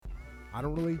I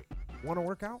don't really want to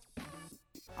work out,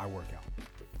 I work out.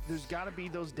 There's got to be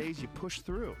those days you push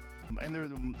through,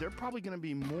 and they're probably going to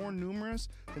be more numerous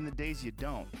than the days you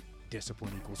don't.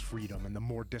 Discipline equals freedom, and the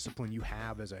more discipline you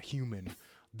have as a human,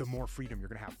 the more freedom you're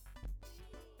going to have.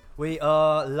 We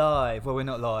are live. Well, we're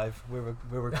not live. We're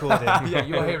recording. Yeah,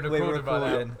 you're hearing We're recorded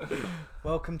by now.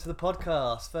 Welcome to the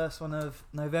podcast. First one of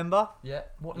November. Yeah.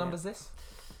 What number's this?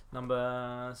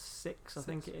 Number 6, I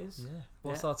think it is. Yeah.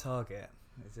 What's our target?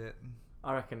 Is it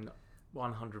I reckon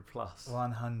 100 plus.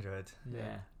 100? Yeah.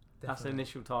 That's the definitely.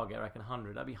 initial target, I reckon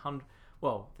 100. That'd be 100.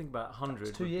 Well, think about 100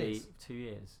 That's 2 would years. be 2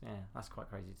 years. Yeah, that's quite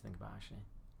crazy to think about, actually.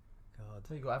 God.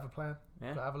 So you got to have a plan. Yeah.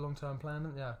 Got to have a long-term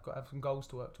plan. Yeah. Got to have some goals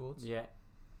to work towards. Yeah.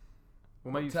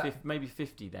 Well, maybe Ta- maybe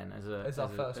 50 then as As our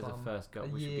first as one. a first goal, A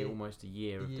which would be year- almost a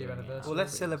year a of year doing anniversary. it. Well,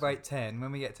 let's Pretty celebrate 10.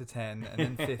 When we get to 10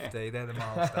 and then 50, they're the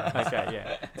milestones. Okay,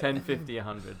 yeah. 10, 50,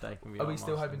 100, they can be Are our we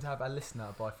still hoping milestones. to have a listener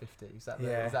by 50? Is that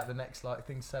Yeah. the next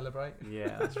thing to celebrate?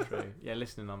 Yeah, that's true. Yeah,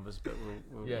 listening numbers, but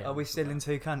we'll Yeah. Are we still in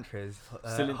 2 countries?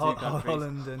 Still in 2 countries.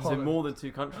 Holland and... So more than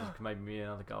 2 countries could maybe be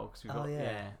another goal because we've Oh, got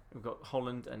yeah. we've got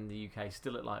Holland and the UK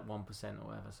still at like 1% or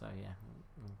whatever. So yeah,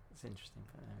 it's interesting.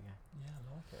 But there we go.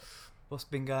 Yeah, I like it. What's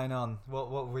been going on? What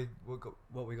we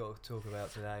got to talk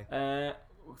about today? I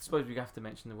suppose we have to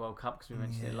mention the World Cup because we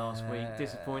mentioned it last week. Yeah.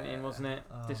 Disappointing, wasn't it?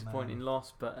 Oh, Disappointing man.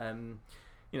 loss, but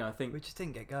I think We just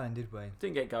didn't get going, did we?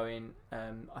 didn't get going.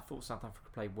 I thought South Africa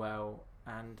played well.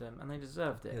 And they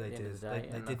deserved it Yeah, at they the end of did. the day.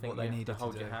 They and did I think what they you have needed to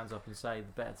hold to your do. hands up and say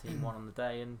the better team won on the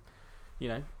day. And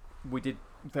we did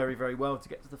very, very well to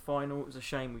get to the final. It was a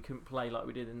shame we couldn't play like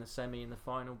we did in the semi and the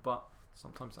final, but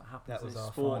sometimes that happens. That was It's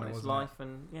our sport final, and it's wasn't it? life,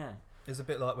 and yeah. It's a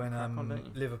bit like when Crack on, don't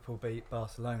you? Liverpool beat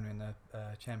Barcelona in the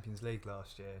Champions League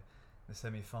last year. The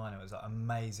semi-final. It was like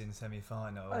amazing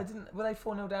semi-final. Were they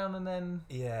 4-0 down and then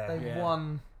Yeah. they Yeah.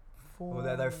 won 4?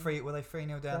 Well, they were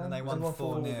 3-0 down and they won 4-0.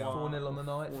 4-0 on the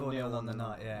night. 4-0 on the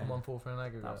night, yeah. And 1-4 for an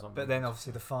aggregate. That was But then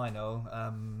obviously the final,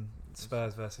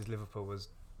 Spurs versus Liverpool was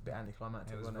a bit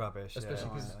anticlimactic. it was wasn't rubbish. Especially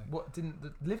yeah, because I know. what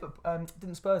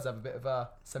didn't Spurs have a bit of a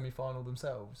semi-final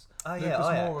themselves? Oh Lucas yeah,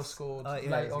 Moura Ajax. scored Yeah, late it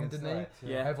was on, against didn't he? Ajax,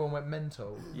 Yeah. Everyone went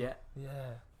mental. Yeah, Yeah,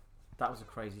 that was a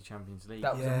crazy Champions League.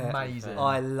 that was Yeah. amazing.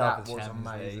 I love that the was Champions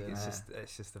amazing. League. Yeah.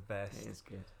 It's just the best. It is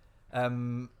good.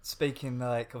 Speaking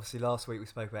like obviously last week we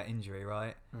spoke about injury,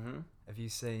 right? Mm-hmm. Have you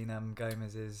seen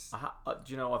Gomez's? Do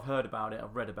you know I've heard about it,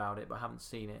 I've read about it, but I haven't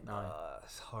seen it. No.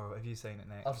 It's horrible. Have you seen it,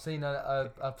 Nick? I've seen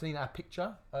a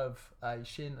picture of a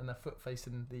shin and a foot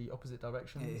facing the opposite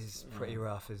directions. It is pretty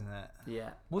rough, isn't it? Yeah,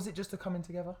 Was it just a coming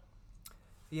together?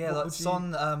 Yeah, What like would you-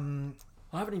 Son.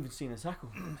 I haven't even seen a tackle.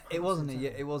 It wasn't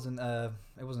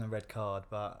a red card,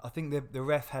 but I think the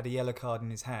ref had a yellow card in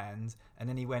his hand, and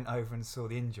then he went over and saw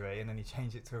the injury, and then he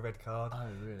changed it to a red card. Oh,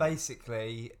 really?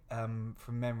 Basically, from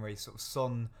memory, sort of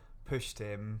Son pushed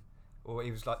him, or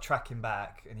he was like tracking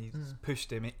back, and he pushed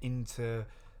him into,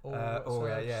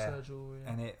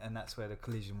 Sergio, and that's where the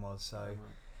collision was. So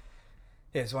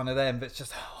yeah, it's one of them, but it's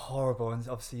just horrible. And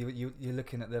obviously, you're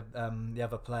looking at the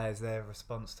other players, their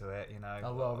response to it.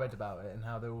 Oh well, I read about it and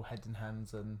how they're all head in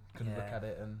hands and couldn't look Yeah. at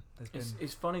it and There's been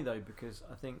It's funny though because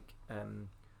I think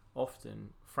often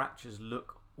fractures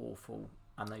look awful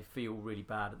and they feel really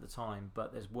bad at the time,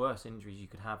 but there's worse injuries you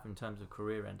could have in terms of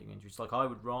career-ending injuries. Like I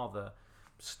would rather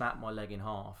snap my leg in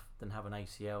half than have an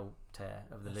ACL tear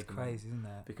of the that's ligament crazy, isn't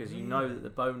it? because you know that the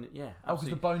bone, yeah, oh, because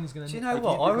the absolutely. bone is going to. Do you know Like,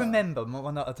 what? you- I because- remember,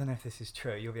 I don't know if this is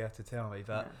true, you'll be able to tell me,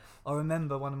 but Yeah. I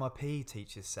remember one of my PE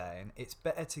teachers saying it's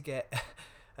better to get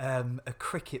a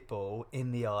cricket ball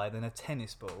in the eye than a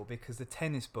tennis ball because the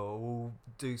tennis ball will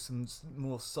do some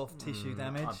more soft tissue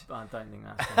damage. I don't think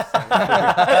that's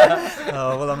necessarily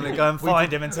Oh, well, I'm going to go and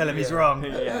find him and tell him he's wrong.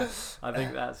 yeah, I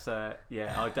think that's I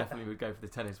definitely would go for the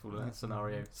tennis ball in that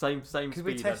scenario. Same Could speed.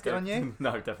 we test it on you?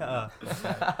 No, definitely.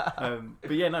 Oh.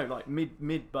 But yeah, no, like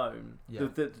mid bone. Yeah.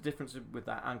 The difference with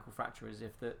that ankle fracture is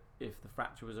if the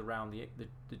fracture was around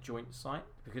the joint site,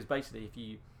 because basically if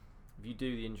you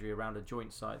do the injury around a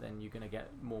joint site, then you're going to get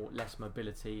less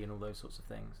mobility and all those sorts of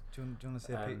things. Do you want to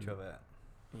see a picture of it?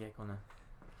 Yeah, go on then.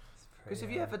 Because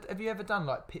have you ever done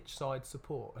like pitch side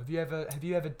support? Have you ever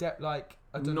like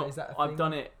I don't know, is that a I've thing?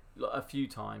 done it like, a few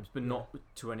times, but Yeah. not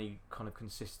to any kind of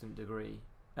consistent degree.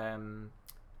 And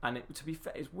to be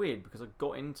fair, it's weird because I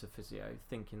got into physio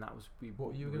thinking that was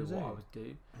What you were gonna what do. I would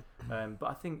do. But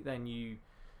I think then you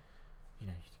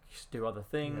just do other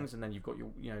things, and then you've got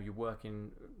you're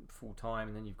working full time,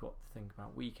 and then you've got to think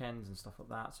about weekends and stuff like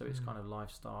that. So it's kind of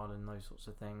lifestyle and those sorts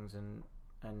of things, and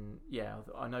yeah,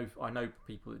 I know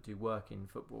people that do work in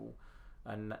football,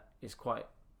 and it's quite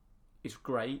it's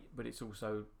great, but it's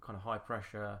also kind of high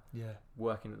pressure. Yeah.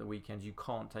 Working at the weekends, you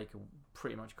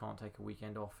pretty much can't take a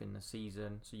weekend off in the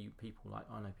season. So I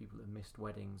know people that have missed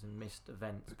weddings and missed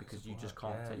events because you just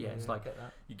can't. It's like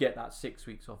you get that 6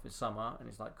 weeks off in summer, and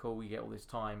it's like cool. You get all this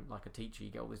time, like a teacher,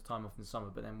 you get all this time off in summer.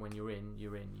 But then when you're in.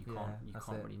 You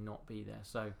can't really not be there.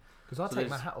 So because I take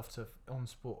my hat off to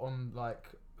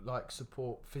like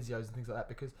support physios and things like that,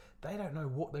 because they don't know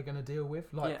what they're going to deal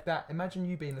with that. Imagine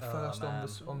you being the first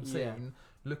on the scene,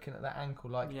 looking at that ankle.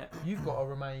 You've got to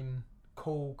remain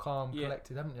cool, calm,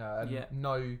 collected, haven't you? And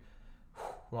know,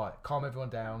 right, calm everyone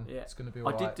down. It's going to be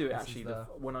all right. I did do it actually.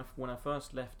 When I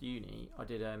first left uni, I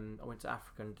did. I went to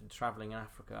Africa and did travelling in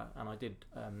Africa, and I did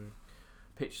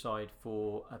pitch side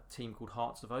for a team called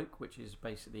Hearts of Oak, which is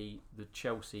basically the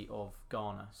Chelsea of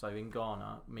Ghana. So in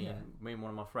Ghana, me and one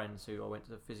of my friends who I went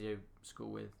to physio school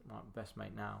with, my best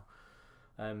mate now.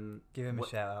 Give him a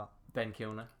shout out. Ben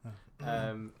Kilner.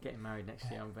 Getting married next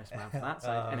year, I'm best man for that.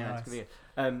 So anyway, nice. It's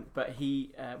gonna be good. But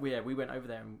we went over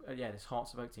there and this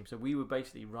Hearts of Oak team. So we were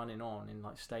basically running on in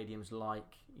like stadiums,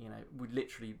 we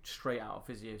literally straight out of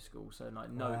physio school. So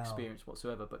like no experience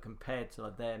whatsoever. But compared to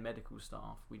like their medical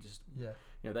staff, we just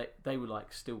they were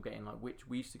like still getting like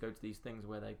we used to go to these things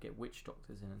where they'd get witch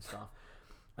doctors in and stuff.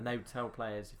 And they would tell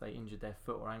players if they injured their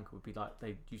foot or ankle, would be like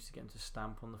they used to get them to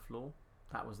stamp on the floor.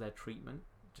 That was their treatment.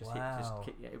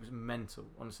 It was mental.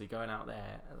 Honestly, going out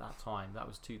there at that time, that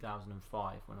was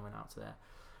 2005 when I went out to there,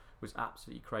 was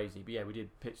absolutely crazy. But we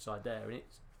did pitch side there, and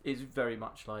it's very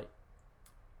much like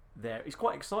there. It's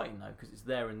quite exciting though, because it's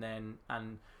there and then,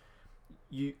 and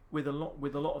you with a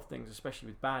lot of things, especially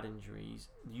with bad injuries,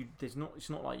 it's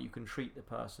not like you can treat the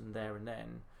person there and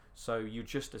then. So you're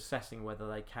just assessing whether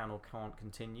they can or can't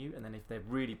continue, and then if they're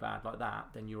really bad like that,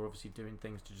 then you're obviously doing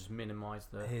things to just minimise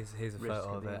the here's a risk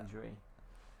photo of the it. injury.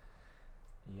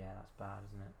 Yeah, that's bad,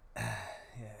 isn't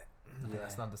it?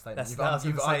 That's an understatement. That's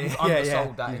You've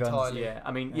undersold that entirely. Yeah,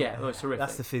 I mean, it's horrific.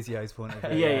 That's the physio's point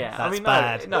of view. That's I mean,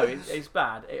 bad. It's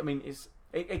bad. I mean,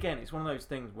 it's one of those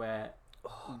things where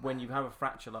when you have a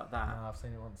fracture like that, I've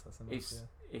seen it once.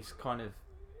 It's kind of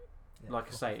like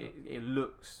I say, it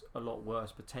looks a lot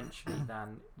worse potentially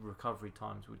than recovery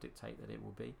times would dictate that it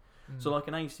will be. So like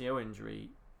an ACL injury,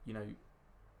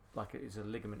 like it's a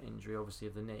ligament injury, obviously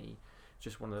of the knee.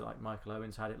 Just one of the, like Michael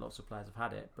Owens had it, lots of players have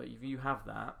had it. But if you have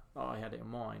that, I had it in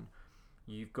mine,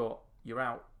 you're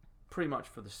out pretty much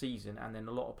for the season, and then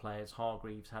a lot of players,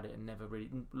 Hargreaves had it and a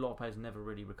lot of players never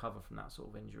really recover from that sort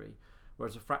of injury.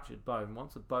 Whereas a fractured bone,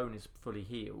 once the bone is fully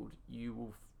healed,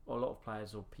 a lot of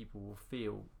players or people will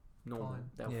feel normal.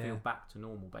 Fine. They'll feel back to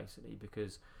normal basically,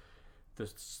 because the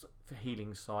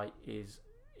healing site is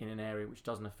in an area which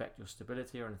doesn't affect your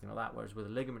stability or anything like that. Whereas with a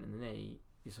ligament in the knee,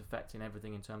 it's affecting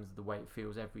everything in terms of the way it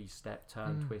feels, every step,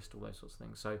 turn, twist, all those sorts of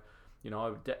things. So, I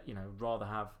would rather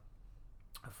have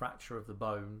a fracture of the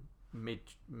bone, mid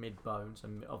bones,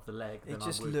 and of the leg. It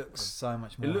just looks so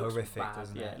much more horrific,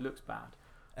 doesn't it? Yeah, it looks bad.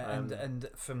 And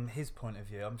from his point of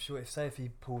view, I'm sure if he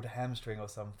pulled a hamstring or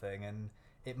something, and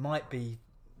it might be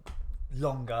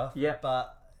longer,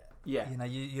 but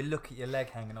you look at your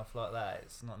leg hanging off like that,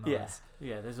 it's not nice.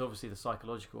 There's obviously the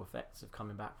psychological effects of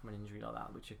coming back from an injury like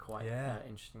that, which are quite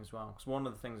interesting as well. Because one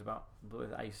of the things about the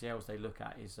ACLs they look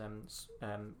at is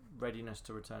readiness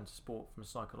to return to sport from a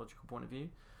psychological point of view,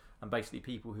 and basically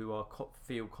people who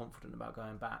feel confident about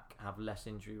going back have less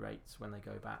injury rates when they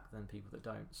go back than people that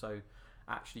don't. So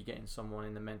actually getting someone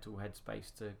in the mental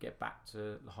headspace to get back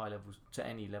to high levels, to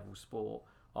any level sport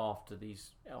after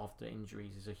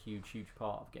injuries, is a huge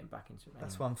part of getting back into it.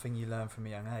 That's one thing you learn from a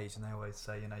young age, and they always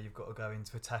say, you've got to go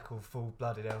into a tackle full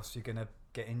blooded, else you're going to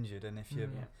get injured. And if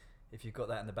you've got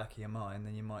that in the back of your mind,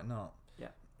 then you might not. Yeah,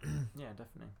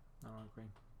 definitely. No, I agree.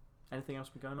 Anything else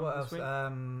been going on what this else?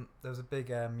 week? There was a big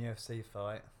UFC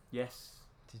fight. Yes.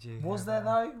 Did you? Was there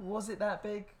though? Was it that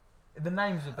big? The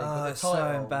names were big, but the it's title,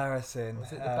 so embarrassing.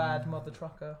 Was it the bad mother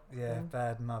trucker? Yeah, thing?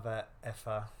 bad mother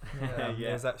effer.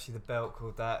 There's actually the belt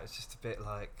called that. It's just a bit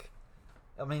like,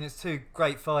 I mean, it's two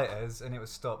great fighters, and it was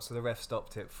stopped, so the ref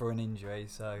stopped it for an injury.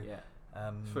 So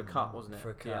for a cut, wasn't it?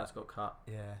 For a cut. Diaz got cut.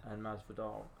 Yeah. And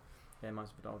Masvidal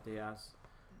Diaz,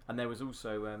 and there was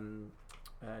also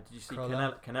did you see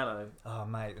Canelo? Oh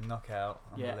mate, the knockout,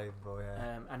 unbelievable.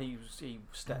 Yeah. And he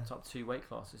stepped up 2 weight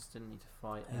classes, didn't he, to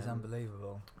fight? He's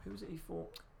unbelievable. Who was it he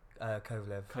fought?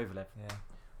 Kovalev.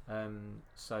 Yeah.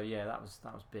 So that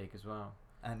was big as well.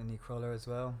 Anthony Crolla as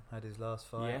well had his last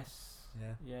fight. Yes.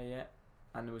 Yeah.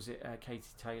 And was it Katie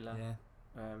Taylor?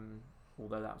 Yeah.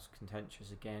 Although that was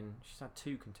contentious again. She's had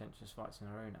 2 contentious fights in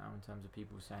a row now, in terms of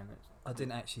people saying that. I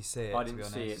didn't actually see it. I didn't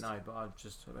see it, no, but I've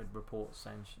just read reports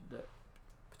saying that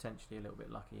potentially a little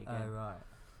bit lucky again. Oh right.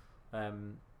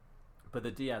 But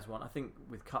the Diaz one, I think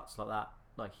with cuts like that,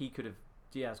 like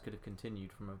Diaz could have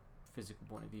continued from a physical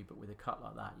point of view, but with a cut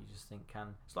like that, you just think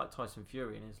it's like Tyson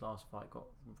Fury in his last fight got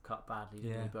cut badly,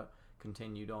 didn't he? But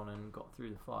continued on and got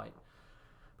through the fight.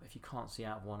 But if you can't see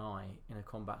out of one eye in a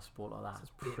combat sport like that,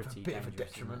 it's pretty bit dangerous. of a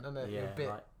detriment, isn't it?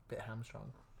 Yeah, bit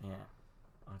hamstrung. Yeah.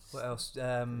 What else?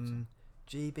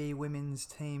 GB women's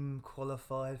team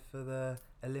qualified for the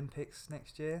Olympics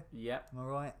next year. Yeah. Am I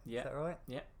right? Yeah. Is that right?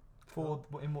 Yeah.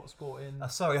 In what sport? In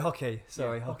sorry, hockey.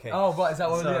 Hockey. Oh, right. Is that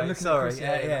what? Sorry, looking sorry.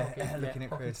 At Chris, Looking at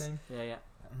Chris. Team. Yeah.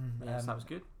 So that was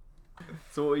good.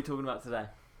 So what are you talking about today?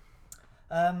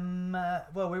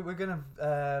 Well, we're going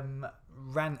to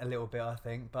rant a little bit, I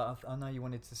think, but I know you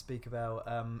wanted to speak about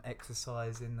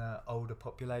exercise in the older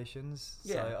populations.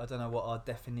 Yeah. So I don't know what our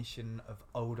definition of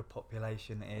older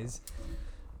population is.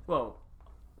 Well,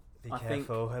 be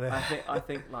careful. I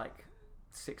think like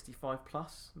 65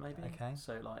 plus, maybe. Okay.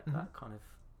 So like that kind of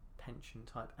pension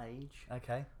type age.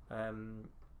 Okay.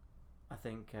 I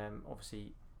think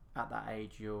obviously at that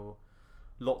age,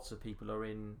 lots of people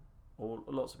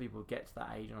lots of people get to that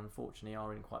age and unfortunately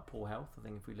are in quite poor health. I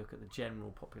think if we look at the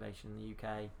general population in the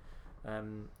UK,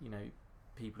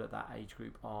 people at that age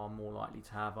group are more likely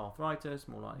to have arthritis,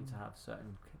 more likely to have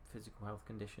certain physical health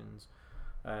conditions.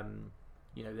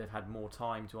 They've had more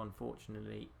time to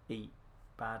unfortunately eat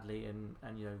badly, and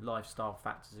lifestyle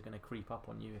factors are going to creep up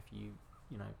on you if you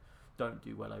don't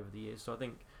do well over the years. So I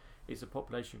think it's a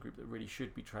population group that really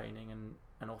should be training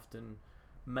and often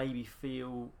maybe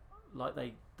feel like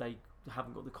they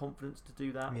haven't got the confidence to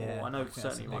do that. Yeah, or I know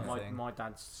certainly my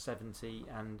dad's 70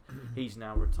 and he's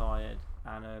now retired,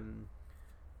 and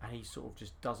he sort of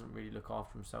just doesn't really look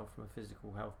after himself from a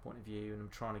physical health point of view, and I'm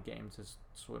trying to get him to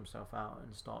sort himself out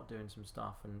and start doing some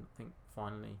stuff, and I think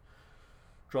finally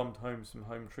drummed home some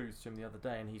home truths to him the other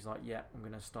day, and he's like, yeah, I'm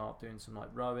going to start doing some like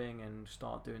rowing and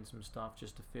start doing some stuff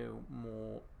just to feel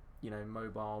more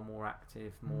mobile, more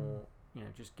active, more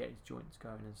just get his joints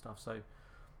going and stuff. So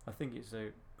I think it's a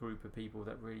group of people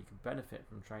that really could benefit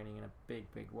from training in a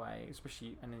big way,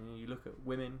 especially. And then you look at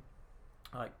women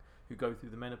like who go through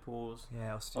the menopause.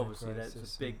 Yeah, obviously there's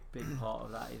a big part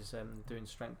of that is doing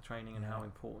strength training and how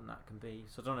important that can be.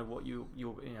 So I don't know what you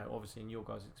obviously in your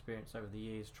guys' experience over the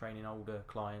years training older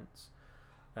clients,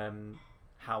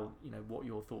 how what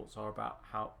your thoughts are about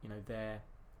how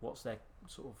what's their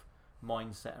sort of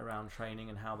mindset around training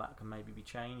and how that can maybe be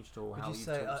changed, or how you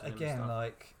say talk to them again and stuff.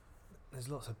 Like there's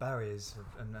lots of barriers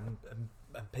and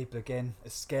people again are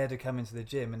scared of coming to the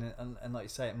gym, and like you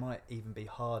say, it might even be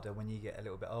harder when you get a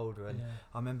little bit older. And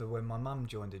I remember when my mum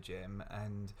joined a gym,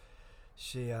 and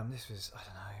she this was, I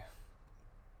don't know,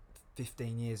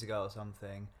 15 years ago or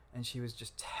something, and she was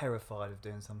just terrified of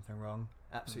doing something wrong,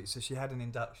 absolutely. So she had an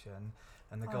induction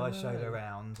and the guy showed her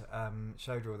around,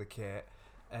 showed her all the kit,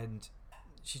 and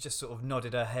she just sort of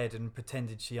nodded her head and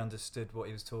pretended she understood what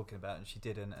he was talking about, and she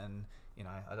didn't. And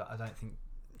I don't think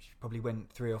she probably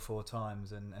went 3 or 4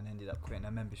 times and ended up quitting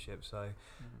her membership. So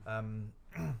I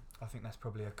think that's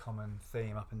probably a common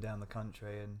theme up and down the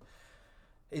country. And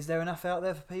is there enough out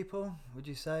there for people, would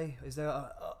you say? Is there?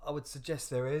 I would suggest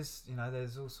there is.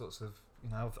 There's all sorts of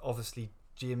obviously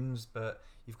gyms, but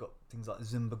you've got things like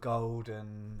Zumba Gold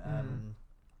and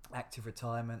active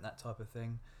retirement, that type of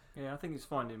thing. Yeah, I think it's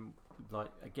finding, like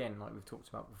we've talked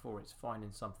about before, it's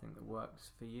finding something that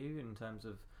works for you in terms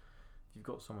of if you've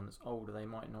got someone that's older, they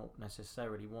might not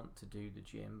necessarily want to do the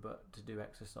gym, but to do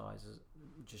exercises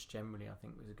just generally I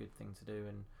think is a good thing to do.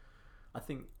 And I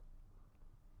think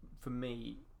for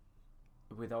me,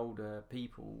 with older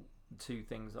people, 2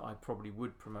 things that I probably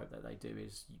would promote that they do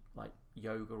is like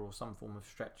yoga or some form of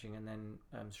stretching, and then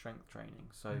strength training.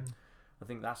 So I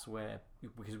think that's where,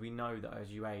 because we know that as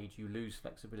you age, you lose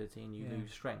flexibility and you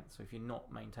lose strength. So if you're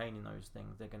not maintaining those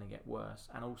things, they're going to get worse.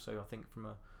 And also, I think from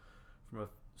a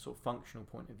sort of functional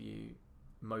point of view,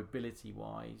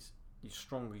 mobility-wise, the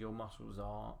stronger your muscles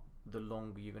are, the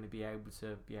longer you're going to be able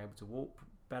to walk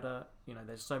better.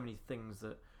 There's so many things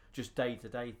that just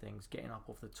day-to-day things, getting up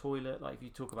off the toilet. Like if you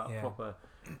talk about proper,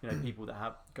 people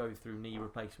that go through knee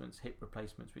replacements, hip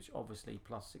replacements, which obviously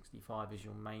plus 65 is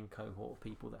your main cohort of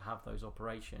people that have those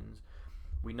operations.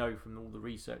 We know from all the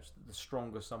research that the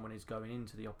stronger someone is going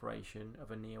into the operation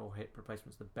of a knee or hip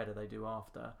replacements, the better they do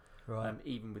after,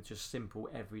 even with just simple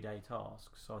everyday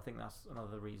tasks. So I think that's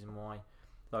another reason why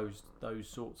those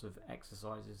sorts of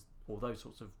exercises or those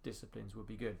sorts of disciplines would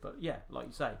be good. But yeah, like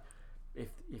you say, if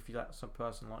some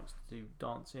person likes to do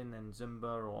dancing, then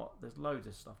Zumba, or there's loads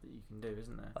of stuff that you can do,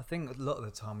 isn't there? I think a lot of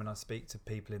the time when I speak to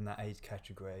people in that age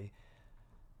category,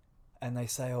 and they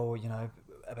say,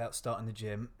 about starting the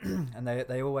gym, and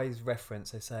they always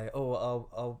reference. They say,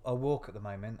 "Oh, I'll walk at the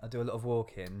moment. I do a lot of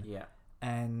walking." Yeah.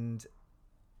 And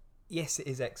yes, it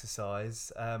is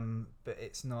exercise, but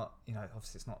it's not.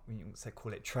 Obviously, it's not. You wouldn't say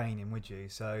call it training, would you?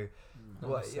 So,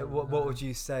 what would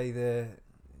you say?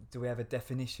 Do we have a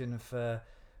definition for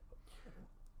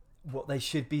what they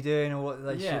should be doing or what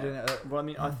they shouldn't? Well, I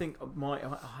mean, I think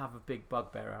I have a big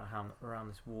bugbear around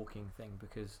this walking thing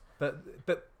because.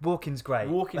 But walking's great.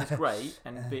 Walking's great,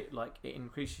 and it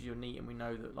increases your NEAT, and we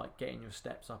know that like getting your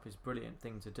steps up is a brilliant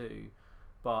thing to do,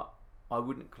 but I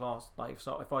wouldn't class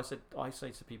if I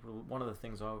say to people, one of the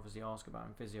things I obviously ask about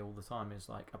in physio all the time is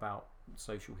like about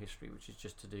social history, which is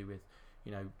just to do with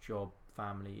job,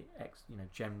 family,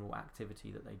 general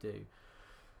activity that they do.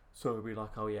 So it'll be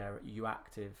like, oh yeah, are you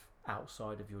active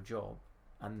outside of your job?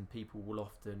 And people will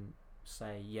often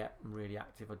say, yeah, I'm really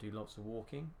active, I do lots of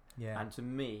walking. Yeah. And to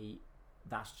me,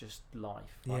 that's just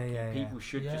life. People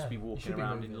should just be walking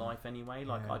around in life anyway.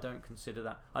 I don't consider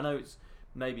that. I know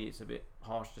maybe it's a bit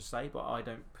harsh to say, but I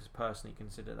don't personally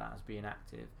consider that as being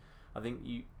active. I think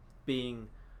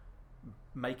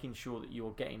making sure that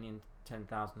you're getting in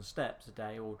 10,000 steps a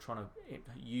day, or trying to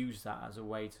use that as a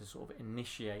way to sort of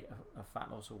initiate a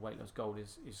fat loss or weight loss goal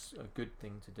is a good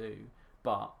thing to do,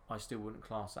 but I still wouldn't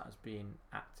class that as being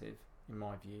active in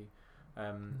my view.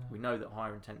 We know that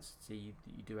higher intensity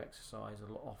that you do exercise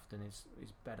a lot often is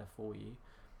better for you,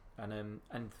 and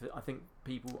I think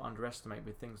people underestimate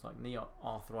with things like knee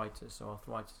arthritis, so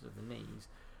arthritis of the knees,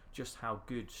 just how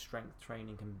good strength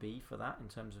training can be for that in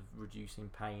terms of reducing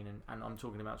pain, and I'm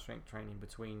talking about strength training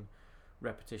between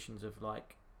repetitions of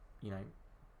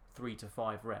 3 to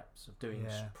 5 reps of doing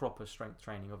proper strength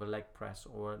training of a leg press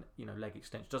or leg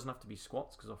extension. Doesn't have to be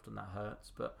squats because often that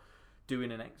hurts, but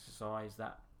doing an exercise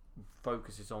that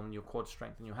focuses on your quad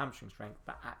strength and your hamstring strength,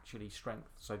 but actually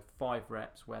strength, so 5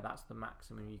 reps where that's the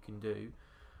maximum you can do,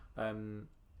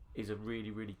 is a really,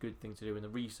 really good thing to do. And the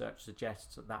research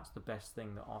suggests that that's the best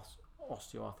thing that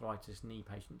osteoarthritis knee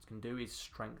patients can do, is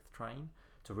strength train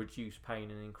to reduce pain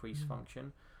and increase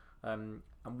function. And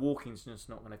walking's just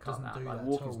not going to cut that.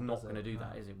 Walking's not going to do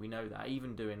that, is it? We know that.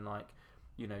 Even doing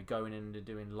going in and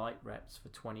doing light reps for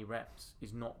 20 reps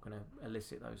is not going to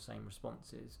elicit those same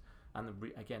responses. And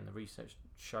the research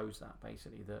shows that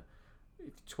basically that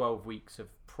 12 weeks of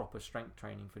proper strength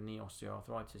training for knee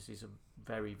osteoarthritis is a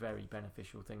very, very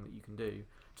beneficial thing that you can do,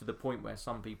 to the point where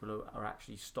some people are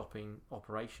actually stopping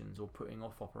operations or putting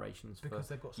off operations because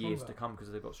for years to come because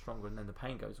they've got stronger, and then the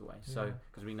pain goes away. So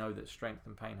because we know that strength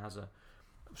and pain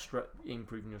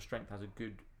improving your strength has a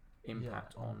good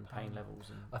impact on pain levels.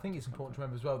 And I think it's important to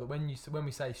remember as well that when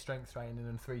we say strength training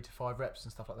and 3 to 5 reps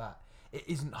and stuff like that, it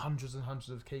isn't hundreds and hundreds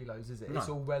of kilos, is it? No. It's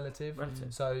all relative.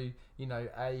 So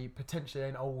potentially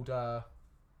an older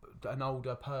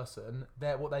person,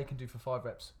 what they can do for 5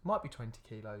 reps might be 20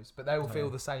 kilos, but they will feel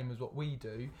the same as what we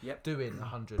do doing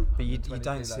 100. But you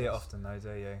don't see it often though,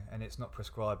 do you? And it's not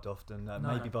prescribed often.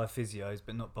 Maybe by physios,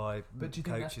 but not by coaches. But do you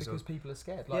think that's because people are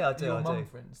scared? I do. Your mum,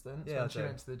 for instance, when she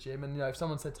went to the gym, and if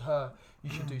someone said to her, "You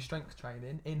should do strength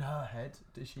training," in her head,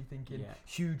 is she thinking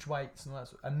huge weights and all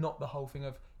that, and not the whole thing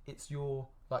of it's your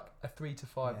a 3 to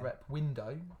 5 rep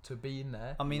window to be in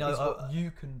there. I mean, what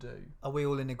you can do. Are we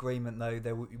all in agreement though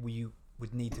that you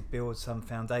would need to build some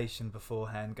foundation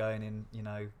beforehand, going in,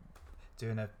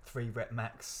 doing a 3 rep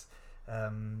max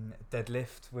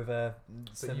deadlift with a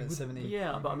 70?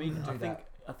 Yeah, but I mean,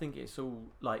 I think it's all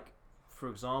for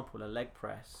example, a leg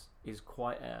press is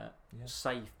quite a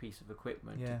safe piece of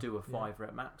equipment to do a 5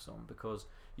 rep max on, because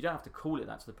you don't have to call it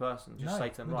that to the person. Just say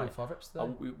to them, right, 5 reps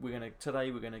we're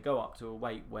going to go up to a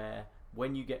weight where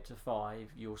when you get to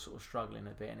 5, you're sort of struggling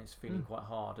a bit and it's feeling quite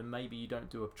hard, and maybe you don't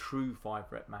do a true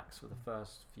 5 rep max for the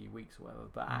first few weeks or whatever,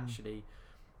 but actually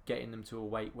getting them to a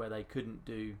weight where they couldn't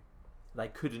do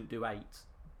 8,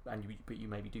 but you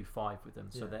maybe do 5 with them,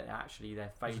 so that actually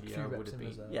their failure would have been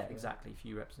reserve, exactly, a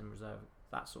few reps in reserve,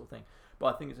 that sort of thing.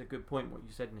 But I think it's a good point what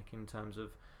you said, Nick, in terms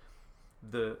of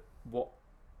what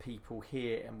people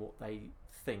hear and what they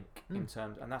think in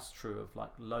terms, and that's true of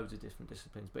loads of different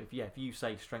disciplines. But if you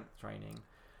say strength training,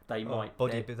 they might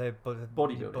bodybuilding.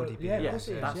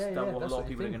 That's what a lot of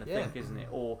people are going to think, isn't it?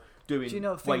 Or doing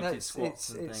weighted squats.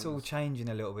 It's all changing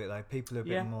a little bit though. People are a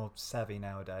bit more savvy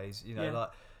nowadays.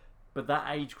 But that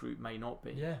age group may not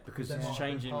be, because it's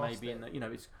changing maybe in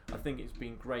the, I think it's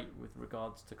been great with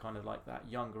regards to kind of that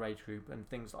younger age group and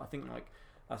things. I think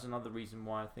that's another reason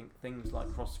why I think things like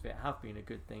CrossFit have been a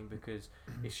good thing, because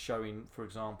it's showing, for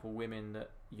example, women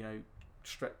that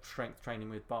strength training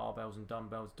with barbells and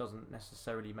dumbbells doesn't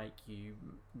necessarily make you,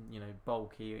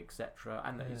 bulky, etc.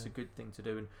 And it's a good thing to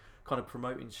do, and kind of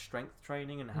promoting strength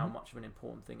training and how much of an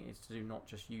important thing it is to do, not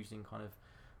just using kind of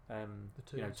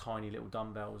tiny little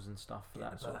dumbbells and stuff for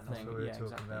that sort of thing. That's what we were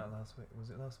talking about last week. Was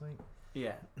it last week?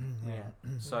 Yeah.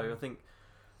 So I think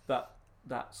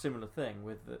that similar thing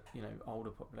with the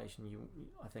older population,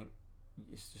 I think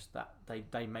it's just that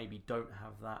they maybe don't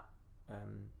have that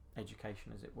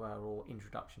education, as it were, or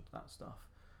introduction to that stuff.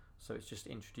 So it's just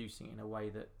introducing it in a way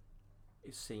that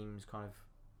it seems kind of,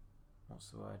 what's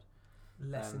the word?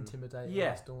 Less intimidating,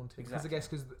 less daunting. Because I guess,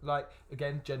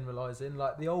 again, generalising,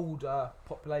 like the older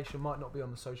population might not be on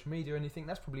the social media or anything.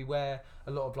 That's probably where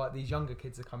a lot of like these younger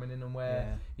kids are coming in, and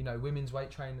where women's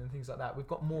weight training and things like that. We've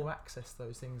got more access to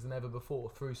those things than ever before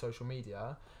through social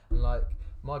media. And like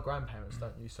my grandparents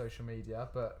don't use social media,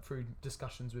 but through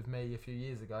discussions with me a few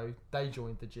years ago, they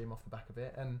joined the gym off the back of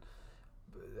it, and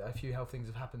a few health things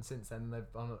have happened since then. They've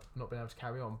not been able to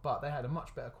carry on, but they had a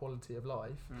much better quality of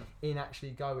life in actually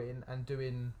going and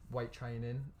doing weight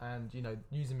training and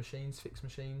using machines, fixed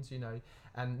machines,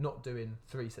 and not doing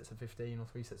 3 sets of 15 or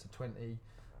 3 sets of 20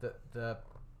 that the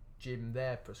gym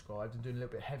there prescribed, and doing a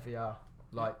little bit heavier,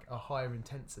 like a higher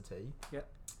intensity.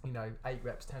 8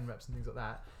 reps, 10 reps, and things like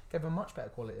that. Gave them a much better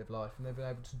quality of life, and they've been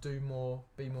able to do more,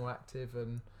 be more active,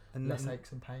 and less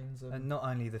aches and pains, and not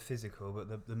only the physical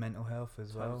but the mental health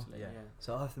as well. Totally, yeah.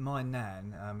 So my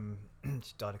nan,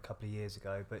 she died a couple of years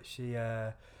ago, but she,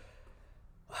 my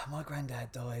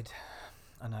granddad died,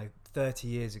 30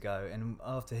 years ago, and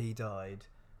after he died,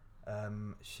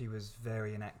 she was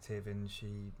very inactive, and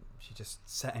she just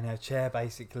sat in her chair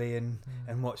basically and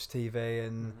watched TV,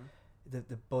 and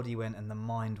the body went and the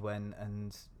mind went,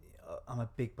 and I'm a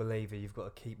big believer you've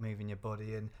got to keep moving your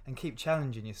body and keep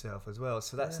challenging yourself as well.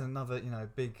 So that's another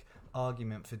big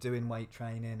argument for doing weight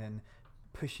training and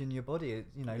pushing your body.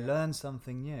 Learn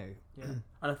something new. Yeah,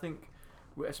 and I think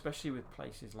especially with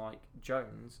places like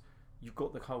Jones, you've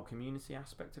got the whole community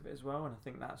aspect of it as well. And I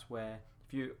think that's where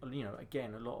if you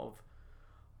again, a lot of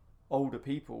older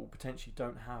people potentially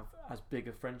don't have as big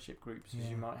of friendship groups as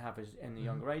you might have as in the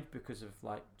younger age, because of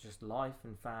like just life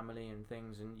and family and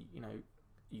things, and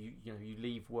you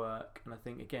leave work. And I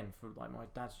think again, for like my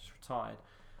dad's just retired,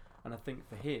 and I think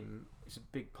for him it's a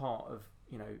big part of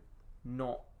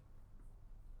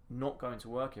not going to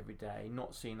work every day,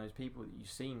 not seeing those people that you've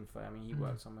seen for, he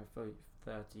worked somewhere for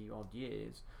 30 odd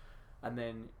years, and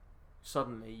then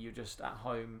suddenly you're just at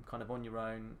home kind of on your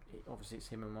own. Obviously it's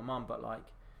him and my mum, but like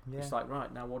it's like,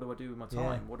 right, now what do I do with my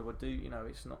time? What do I do?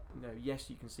 It's not, yes,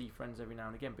 you can see friends every now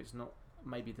and again, but it's not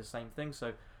maybe the same thing.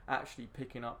 So actually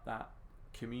picking up that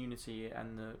community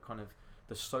and the kind of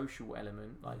the social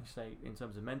element, like you say, in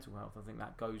terms of mental health, I think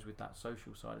that goes with that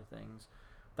social side of things.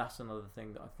 That's another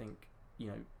thing that I think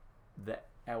the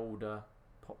elder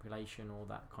population, or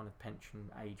that kind of pension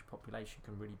age population,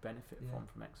 can really benefit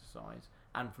from exercise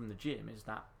and from the gym.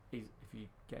 If you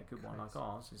get a good one like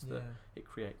ours, that it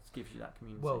gives you that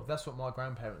community. Well, that's what my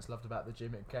grandparents loved about the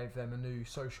gym. It gave them a new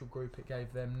social group. It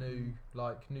gave them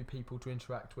new people to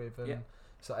interact with, and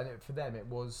for them it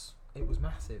was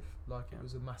massive. It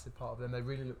was a massive part of them. They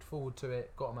really looked forward to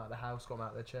it. Got them out of the house, got them out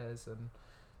of their chairs, and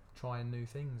trying new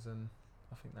things. And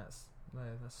I think that's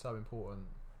so important.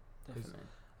 Definitely.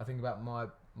 I think about my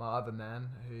other nan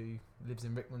who lives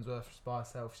in Rickmansworth by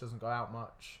herself. She doesn't go out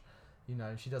much.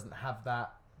 She doesn't have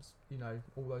that.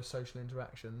 All those social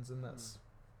interactions, and that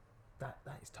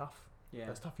is tough. Yeah,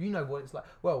 that's tough. What it's like.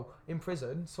 Well, in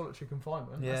prison, solitary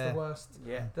confinement. Yeah. That's the worst.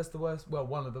 Yeah, that's the worst. Well,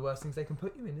 one of the worst things they can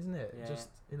put you in, isn't it? Yeah. Just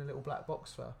in a little black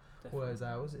box for all those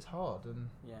hours. It's hard. And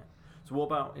so, what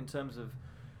about in terms of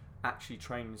actually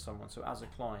training someone? So, as a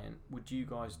client, would you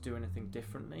guys do anything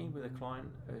differently with a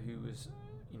client who was,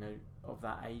 of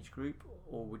that age group,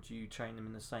 or would you train them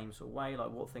in the same sort of way?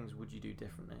 Like, what things would you do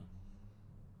differently?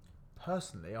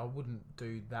 Personally, I wouldn't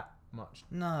do that much.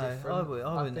 No, different.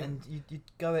 I wouldn't. And you'd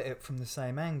go at it from the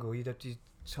same angle. You'd have to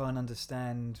try and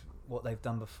understand what they've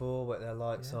done before, what their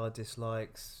likes are,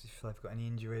 dislikes, if they've got any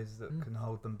injuries that can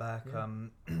hold them back.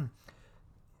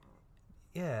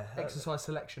 Exercise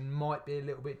selection might be a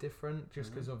little bit different,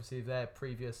 just because obviously their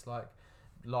previous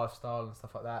lifestyle and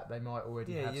stuff like that, they might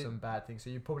already have some bad things. So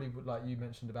you probably would, like you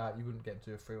mentioned about, you wouldn't get to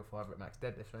do a 3 or 5 rep max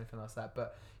deadlift or anything like that,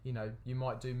 but you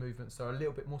might do movements that are a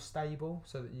little bit more stable,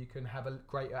 so that you can have a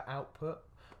greater output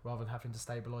rather than having to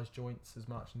stabilise joints as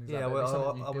much. And I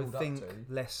would think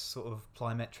less sort of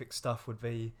plyometric stuff would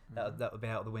be that would be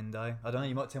out the window. I don't know,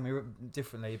 you might tell me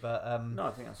differently, but no,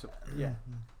 I think that's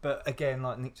But again,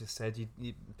 like Nick just said,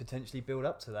 you potentially build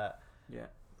up to that. Yeah.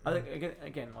 I think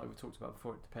again, like we talked about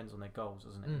before, it depends on their goals,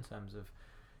 doesn't it? In terms of,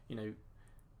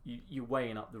 you're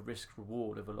weighing up the risk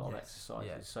reward of a lot of Yes, exercises.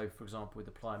 yeah. So, for example, with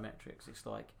the plyometrics, it's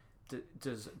like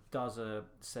does a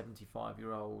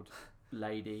 75-year-old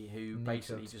lady who Need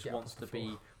basically to just get wants off the to be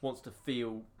floor. wants to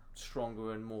feel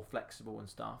stronger and more flexible and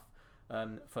stuff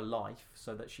for life,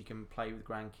 so that she can play with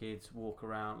grandkids, walk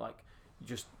around, like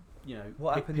just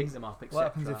pick them up, etc. What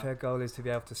happens if her goal is to be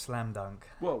able to slam dunk?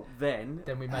 Well, then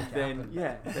we make it then happen.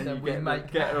 yeah, then Then you we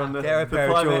get her on the Get her a pair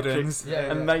of plyometrics, Jordans.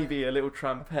 Yeah, and yeah. maybe a little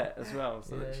trumpet as well,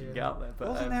 so that she can Yeah. get up there. But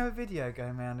Wasn't there a video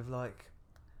going around of like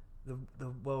the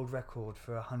world record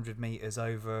for 100 meters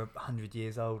over 100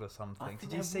 years old or something? I think Did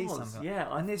you there see was, something? yeah,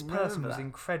 I And this remember person was that. in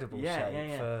incredible Yeah, shape.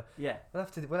 yeah. For, Yeah, we'll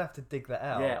have to dig that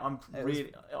out. yeah.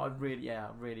 It I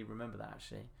really remember that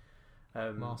actually.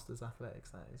 Masters athletics,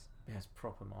 that is. Yeah, it's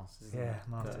proper masters. Isn't Yeah, it?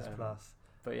 Masters But, Plus.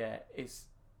 But yeah,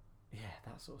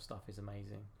 that sort of stuff is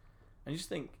amazing. And you just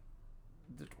think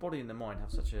the body and the mind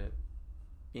have such a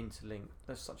interlinked.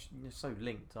 They're so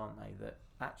linked, aren't they? That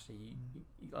actually,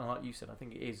 like you said, I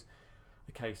think it is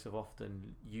a case of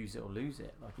often use it or lose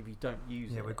it. Like if you don't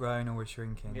use it, Yeah, we're growing or we're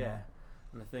shrinking. yeah.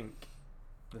 And I think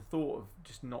the thought of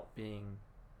just not being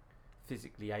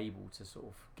physically able to sort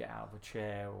of get out of a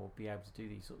chair or be able to do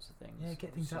these sorts of things. Yeah,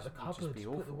 get things out the would just cupboards, be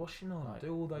put the awful. washing on, Like,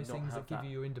 do all those not things that have give that.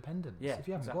 you your independence. Yeah, if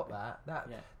you haven't exactly. got that,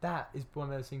 Yeah. that is one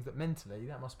of those things that mentally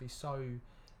that must be so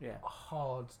Yeah.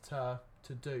 hard to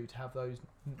do, to have those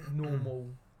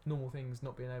normal things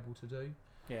not being able to do.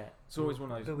 Yeah. It's always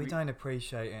one of those. But we don't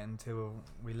appreciate it until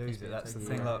we lose It's it. been That's the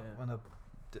taken thing. away. Like Yeah.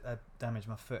 when I damaged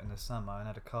my foot in the summer and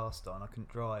had a cast on, I couldn't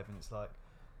drive, and it's like,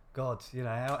 God,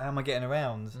 how am I getting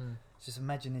around? Just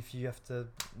imagine if you have to.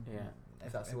 Yeah.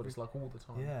 If that's what it's like all the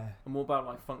time. Yeah. And more about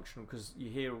like functional, because you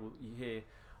hear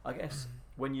I guess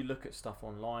when you look at stuff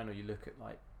online or you look at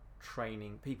like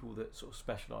training people that sort of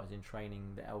specialise in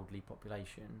training the elderly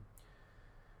population,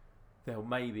 they'll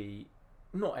maybe,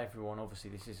 not everyone obviously,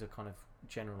 this is a kind of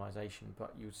generalisation,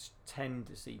 but you tend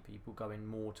to see people going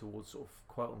more towards sort of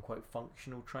quote unquote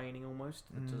functional training almost,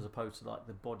 as opposed to like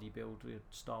the bodybuilder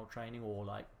style training, or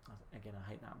like, again I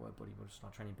hate that word, bodybuilder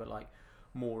style training, but like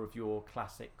more of your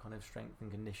classic kind of strength and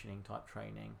conditioning type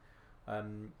training.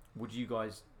 Would you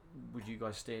guys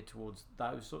steer towards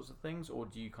those sorts of things, or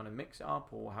do you kind of mix it up,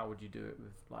 or how would you do it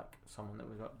with like someone that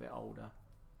was a bit older?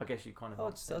 I guess you kind of.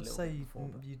 I'd say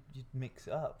you'd mix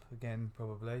it up again,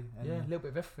 probably. And Yeah, a little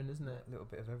bit of everything, isn't it? a little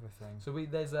bit of everything. So we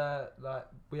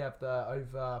have the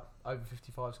over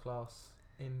 55s class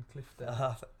in Clifton.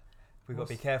 We've got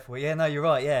to be careful. Yeah, no, you're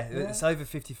right. Yeah, it's over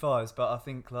 55s, but I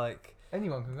think like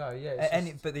Anyone can go. Yeah.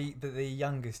 but the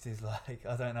youngest is like,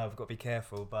 I don't know. I've got to be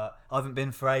careful, but I haven't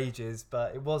been for ages.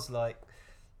 But it was like,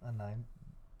 I don't know,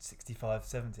 65,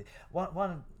 70. A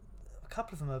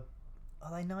couple of them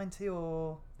are they 90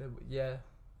 or? Yeah.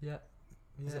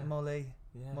 Is it Molly?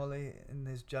 Yeah. Molly, and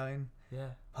there's Joan. Yeah.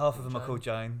 Half of them Joan. are called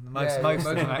Joan. Most Most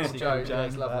of them are are actually Joan. called Yeah, Joan.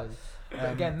 it's lovely. but,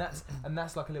 But again,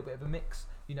 that's like a little bit of a mix.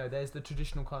 There's the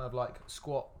traditional kind of like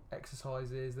squat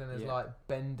exercises, then there's like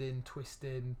bending,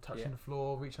 twisting, touching the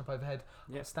floor, reaching up overhead,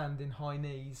 standing, high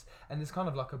knees, and there's kind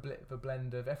of like a bit of a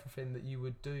blend of everything that you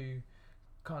would do,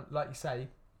 kind of, like you say,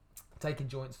 taking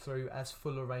joints through as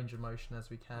full a range of motion as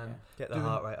we can. Get the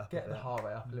heart rate up. Get the heart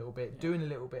rate up a little bit. Doing a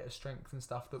little bit of strength and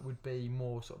stuff that would be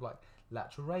more sort of like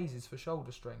lateral raises for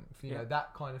shoulder strength. You know,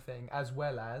 that kind of thing, as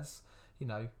well as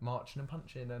marching and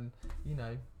punching, and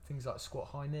things like squat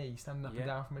high knee, standing up and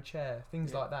down from a chair,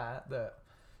 things like that. That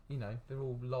they're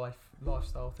all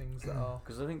lifestyle things that are.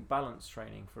 Because I think balance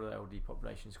training for the elderly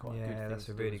population is quite a good thing. Yeah, that's a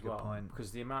to do really as good well, point.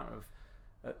 Because the amount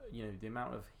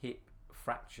of hip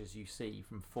fractures you see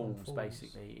from falls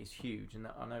basically is huge, and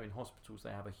I know in hospitals they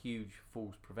have a huge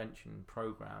falls prevention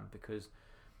program because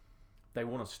they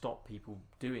want to stop people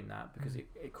doing that, because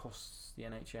it costs the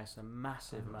NHS a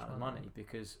massive amount of money,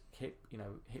 because hip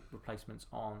replacements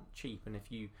aren't cheap, and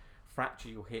if you fracture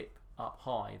your hip up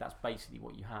high, that's basically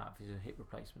what you have, is a hip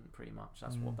replacement pretty much.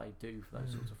 That's what they do for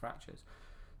those sorts of fractures.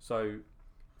 So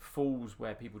falls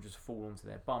where people just fall onto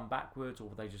their bum backwards, or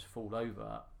they just fall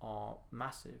over, are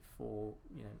massive for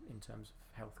in terms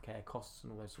of healthcare costs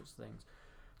and all those sorts of things.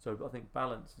 So I think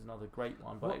balance is another great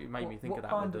one, but it made me think of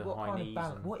that with the high knees.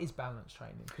 What is balance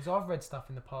training? Because I've read stuff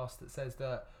in the past that says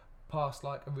that past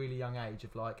like a really young age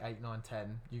of like 8, 9,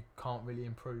 10, you can't really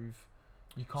improve.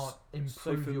 You can't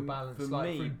improve your balance through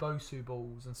BOSU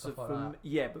balls and stuff like that.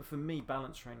 Yeah, but for me,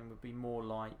 balance training would be more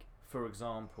like, for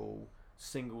example,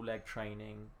 single leg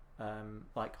training.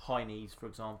 Like high knees, for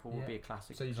example, would be a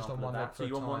classic. So you're just on example one of leg that. for So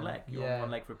you're a on one time. leg. You're on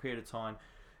one leg for a period of time.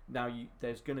 Now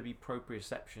there's going to be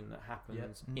proprioception that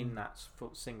happens in that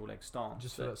single leg stance.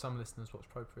 Just for some listeners, what's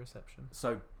proprioception?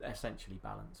 So essentially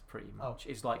balance, pretty much.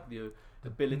 It's like the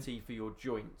ability for your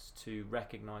joints to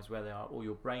recognise where they are, or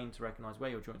your brain to recognise where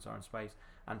your joints are in space,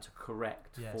 and to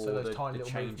correct for the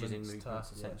changes in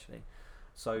movements, essentially.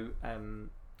 So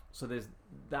so there's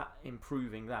that,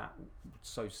 improving that.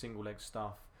 So single leg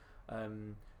stuff,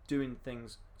 doing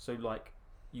things. So like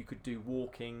you could do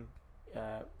walking.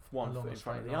 One foot in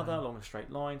front of the other along a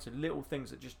straight line, so little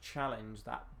things that just challenge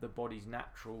the body's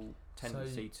natural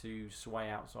tendency to sway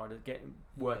outside,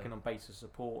 working on base of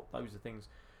support. Those are things,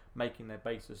 making their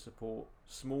base of support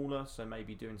smaller, so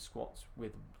maybe doing squats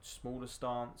with smaller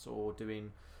stance, or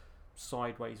doing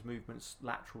sideways movements,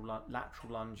 lateral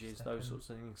lunges, those sorts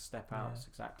of things, step outs,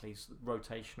 exactly,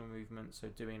 rotational movements, so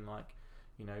doing like,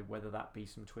 whether that be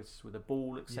some twists with a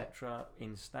ball, etc.,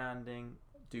 in standing,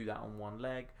 do that on one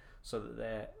leg, so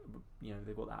that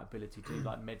they've got that ability to do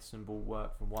like medicine ball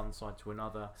work from one side to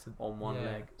another on one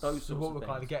leg. So what we're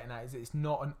kind of getting at is it's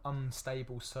not an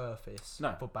unstable surface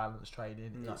for balance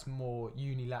training. It's more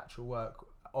unilateral work,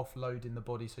 offloading the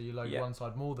body, so you load one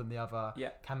side more than the other.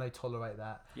 Can they tolerate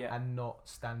that? And not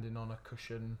standing on a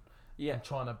cushion and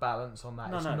trying to balance on that.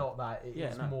 Not that.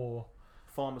 It's more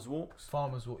farmers walks.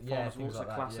 Farmers walks like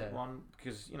a classic one,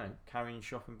 because carrying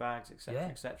shopping bags, etc.,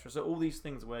 etc. So all these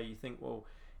things where you think, well,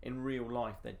 in real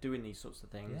life they're doing these sorts of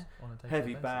things. On a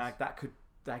heavy bag that could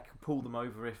pull them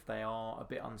over if they are a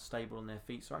bit unstable on their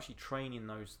feet. So actually training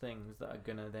those things that are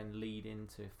going to then lead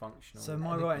into functional. So am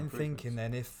I right in thinking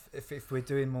then, if we're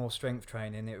doing more strength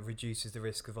training, it reduces the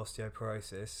risk of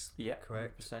osteoporosis? Yeah,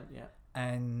 correct. 100%, yeah.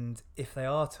 And if they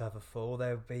are to have a fall,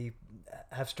 they'll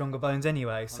have stronger bones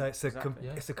anyway. So it's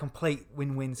it's a complete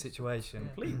win-win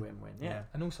situation. Complete win-win, yeah.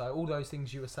 And also all those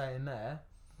things you were saying there,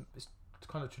 it's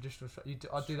kind of traditional.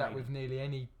 I do that with nearly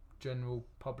any general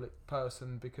public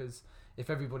person, because if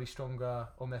everybody's stronger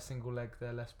on their single leg,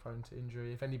 they're less prone to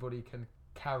injury. If anybody can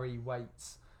carry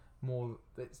weights more,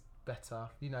 it's better.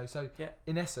 So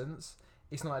in essence,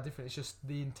 it's not that different. It's just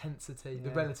the intensity, the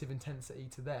relative intensity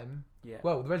to them. Yeah.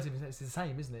 Well, the relative intensity is the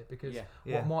same, isn't it? Because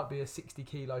what might be a 60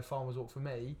 kilo farmer's walk for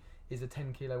me is a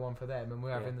 10 kilo one for them, and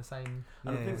we're having the same,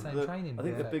 same training. I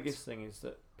think the biggest thing is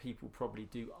that people probably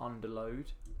do underload.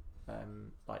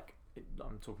 I'm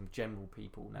talking general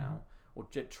people now, or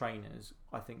trainers.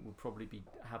 I think will probably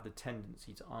have the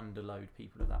tendency to underload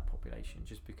people of that population,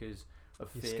 just because of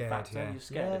fear factor. You're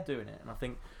scared of doing it, and I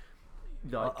think.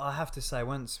 I have to say,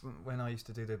 when I used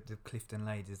to do the Clifton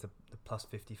ladies, the plus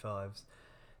 55s,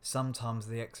 sometimes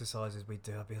the exercises we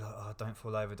do, I'd be like, oh, don't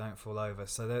fall over.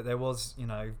 So there was,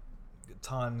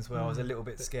 times where I was a little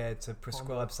bit scared to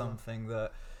prescribe something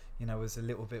that, was a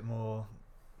little bit more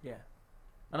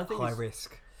and I think high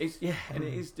risk. And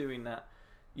it is doing that,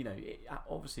 it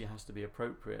obviously has to be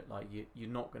appropriate. Like you're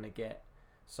not going to get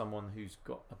someone who's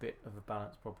got a bit of a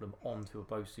balance problem onto a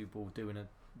BOSU ball doing a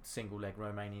single leg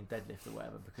Romanian deadlift or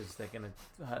whatever, because they're going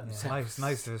to hurt themselves.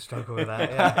 Most of us struggle with that.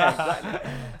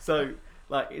 Exactly. So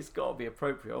it's got to be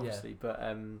appropriate, obviously, but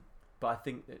I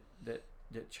think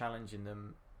that challenging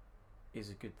them is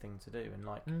a good thing to do,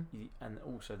 and and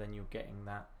also then you're getting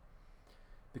that,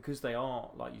 because they are,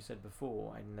 like you said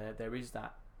before, and there is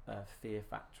that fear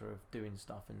factor of doing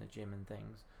stuff in the gym and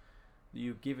things.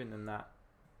 You're giving them that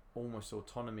almost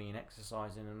autonomy in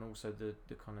exercising, and also the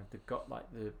kind of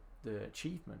the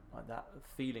achievement, like that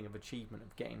feeling of achievement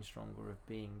of getting stronger, of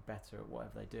being better at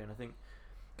whatever they do. And I think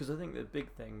the big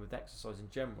thing with exercise in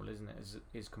general, isn't it,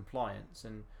 is compliance,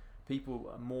 and people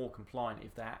are more compliant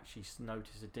if they actually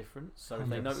notice a difference. So if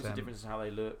they notice a difference in how they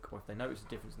look, or if they notice a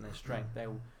difference in their strength,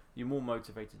 you're more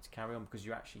motivated to carry on because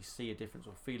you actually see a difference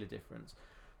or feel a difference.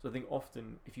 So I think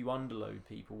often if you underload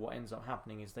people, what ends up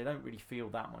happening is they don't really feel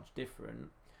that much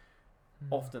different.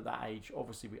 Often at that age,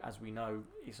 obviously, as we know,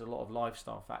 it's a lot of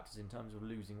lifestyle factors in terms of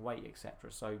losing weight,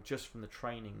 etc. So just from the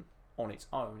training on its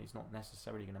own, it's not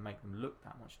necessarily going to make them look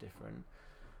that much different.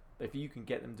 But if you can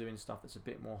get them doing stuff that's a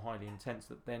bit more highly intense,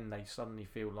 that then they suddenly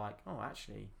feel like, oh,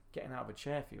 actually, getting out of a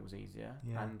chair feels easier,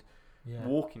 and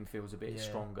walking feels a bit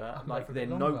stronger. Like they're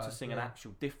noticing an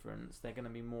actual difference, they're going to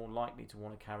be more likely to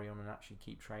want to carry on and actually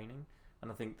keep training. And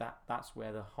I think that's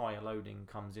where the higher loading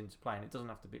comes into play. And it doesn't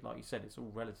have to be, like you said, it's all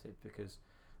relative, because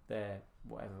their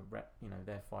whatever rep,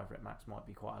 their 5 rep max might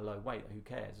be quite a low weight. Who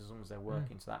cares, as long as they're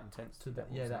working to that intensity? That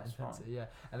intensity, fine.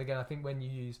 And again, I think when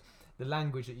you use the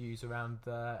language that you use around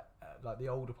the the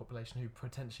older population who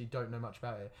potentially don't know much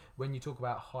about it, when you talk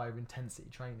about higher intensity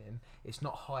training, it's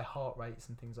not high heart rates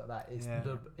and things like that. It's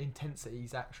the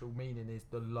intensity's actual meaning is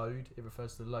the load. It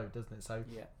refers to the load, doesn't it? So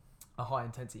a high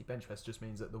intensity bench press just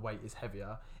means that the weight is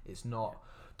heavier. It's not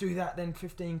do that, then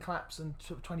 15 claps and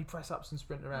 20 press ups and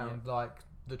sprint around. Yeah. Like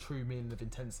the true meaning of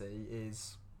intensity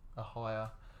is a higher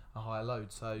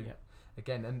load. So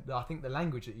again, and I think the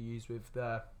language that you use with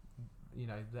the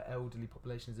elderly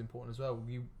population is important as well.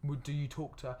 Do you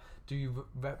talk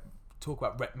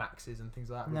about rep maxes and things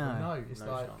like that? No, it's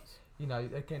no like chance.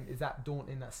 Again, is that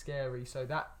daunting? That's scary. So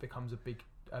that becomes a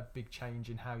big change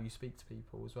in how you speak to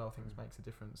people as well. I think it makes a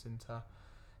difference into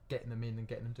getting them in and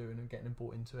getting them doing and getting them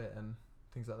bought into it and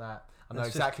things like that. I know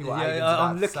exactly what Aidan's about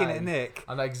I'm looking to say. at Nick.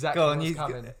 I know exactly what's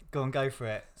coming. Go for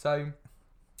it. So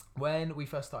when we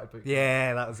first started boot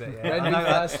camp, that was it. Yeah. when we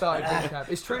first started boot camp,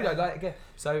 it's true though. Like again,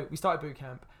 so we started boot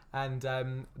camp, and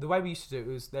the way we used to do it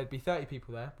was there'd be 30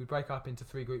 people there. We'd break up into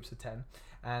 3 groups of 10,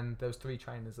 and there was 3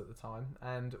 trainers at the time,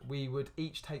 and we would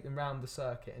each take them round the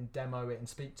circuit and demo it and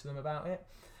speak to them about it,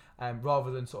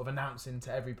 rather than sort of announcing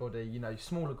to everybody.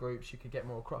 Smaller groups, you could get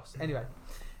more across. Anyway.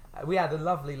 We had a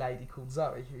lovely lady called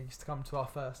Zoe who used to come to our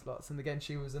first lots, and again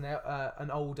she was an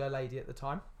older lady at the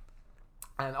time,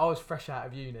 and I was fresh out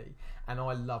of uni, and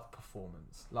I loved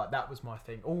performance. Like that was my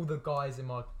thing. All the guys in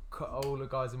my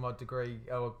degree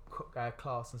or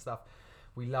class and stuff,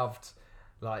 we loved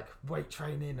like weight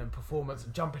training and performance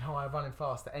and jumping higher, running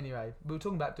faster. Anyway, we were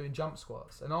talking about doing jump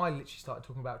squats, and I literally started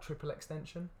talking about triple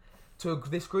extension to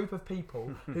this group of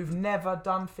people who've never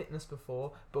done fitness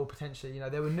before, but potentially,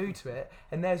 they were new to it.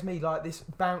 And there's me, like this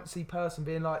bouncy person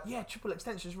being like, yeah, triple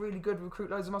extension is really good, recruit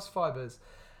loads of muscle fibres.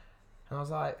 And I was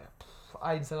like,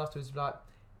 Aidan said afterwards, like,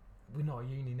 we're not at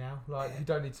uni now. Like, you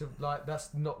don't need to, like,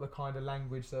 that's not the kind of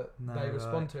language that they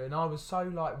respond to. And I was so,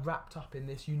 like, wrapped up in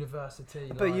this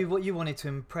university. But you wanted to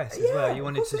impress as well. You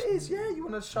wanted to. It is, yeah. You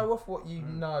want to show off what you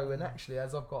know. And actually,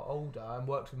 as I've got older and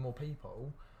worked with more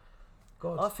people,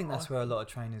 God, I think that's where a lot of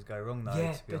trainers go wrong, though.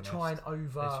 Yeah, to be they honest. try and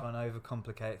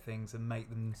overcomplicate things and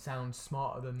make them sound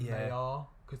smarter than they are,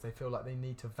 because they feel like they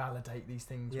need to validate these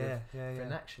things.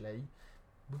 And actually,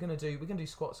 we're gonna do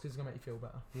squats because it's gonna make you feel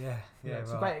better.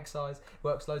 It's a great exercise.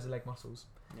 Works loads of leg muscles.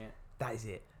 Yeah, that is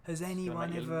it. Has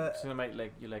anyone ever? It's gonna make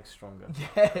your legs stronger.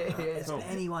 Has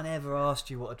anyone ever asked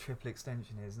you what a triple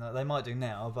extension is? No, they might do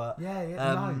now, but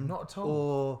no, not at all.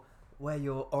 Or where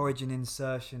your origin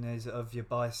insertion is of your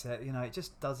bicep, it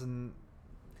just doesn't.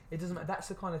 It doesn't matter. That's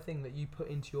the kind of thing that you put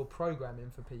into your programming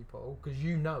for people because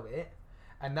you know it,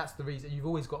 and that's the reason. You've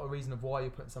always got a reason of why you're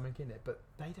putting something in it, but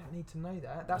they don't need to know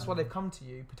that. That's why they've come to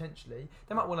you potentially.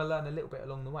 They might want to learn a little bit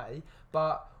along the way,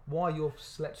 but why you're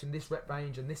selecting this rep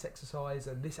range and this exercise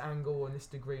and this angle and this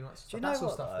degree and that's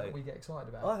all stuff that we get excited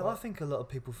about. I think a lot of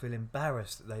people feel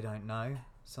embarrassed that they don't know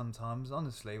sometimes.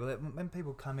 Honestly, when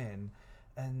people come in.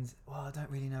 And I don't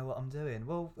really know what I'm doing.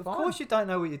 Well, of course you don't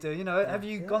know what you're doing. Have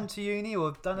you gone to uni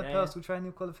or done a personal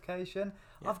training qualification?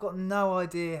 Yeah. I've got no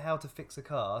idea how to fix a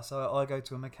car, so I go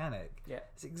to a mechanic. Yeah,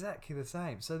 it's exactly the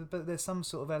same. So, but there's some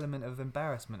sort of element of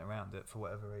embarrassment around it for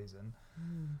whatever reason.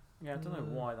 Yeah, I don't know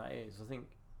why that is. I think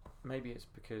maybe it's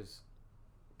because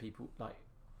people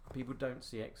don't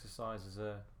see exercise as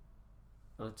a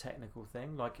technical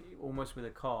thing. Like almost with a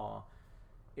car.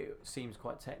 It seems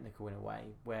quite technical in a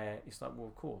way, where it's like, well,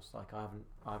 of course, like I haven't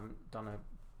done an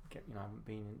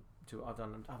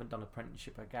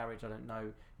apprenticeship at a garage. I don't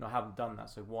know, I haven't done that,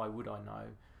 so why would I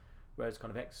know? Whereas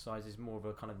kind of exercise is more of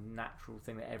a kind of natural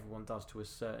thing that everyone does to a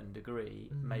certain degree.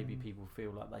 Maybe people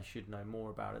feel like they should know more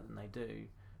about it than they do,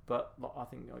 but I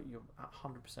think you're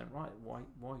 100% right. Why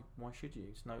should you?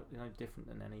 It's no different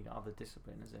than any other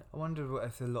discipline, is it? I wonder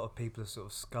if a lot of people are sort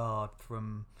of scarred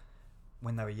from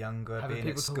when they were younger, having being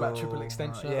people at talk school, about triple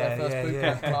extension at their first boot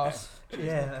camp class.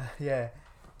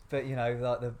 But like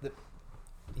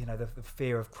the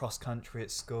fear of cross country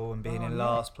at school and being in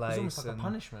last place. It was almost like a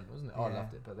punishment, wasn't it? I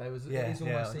loved it, but it was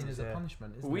almost seen as a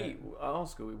punishment. Isn't it? At our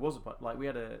school, it was we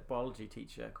had a biology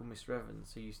teacher called Mr.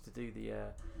 Evans who used to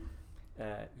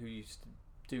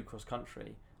do cross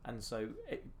country. And so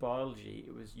biology,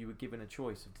 you were given a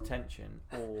choice of detention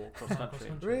or cross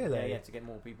country. Really? Yeah, to get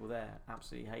more people there.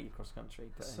 Absolutely hated cross country.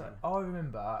 But so I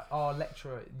remember our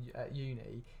lecturer at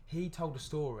uni. He told a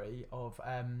story of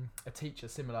a teacher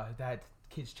similar who had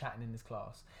kids chatting in his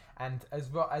class, and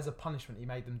as a punishment, he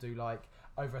made them do like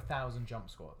over 1,000 jump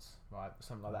squats, right,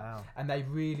 something like that. And they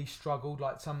really struggled.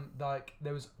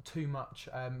 There was too much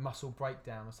muscle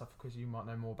breakdown and stuff, because you might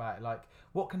know more about it. Like,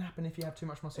 what can happen if you have too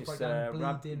much muscle breakdown,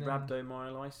 bleeding,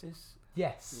 rhabdomyolysis.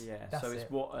 Yes. Yeah. So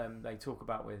it's what they talk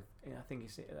about with. I think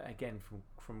it's again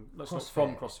from not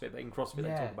from CrossFit, but in CrossFit they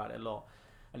talk about it a lot,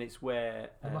 and it's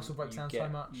where the muscle breaks down so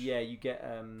much. Yeah, you get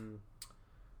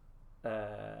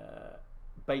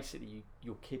basically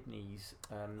your kidneys.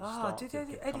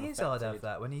 Did Eddie Izzard have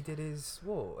that when he did his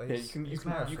what? Yeah, you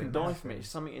can die from it. It's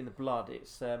something in the blood.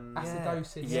 It's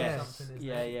acidosis. Yeah, or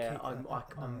something. I'm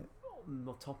on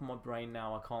the top of my brain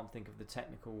now. I can't think of the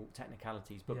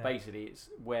technicalities, but basically it's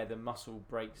where the muscle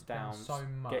breaks down,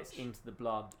 gets into the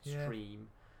bloodstream.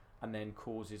 And then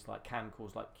can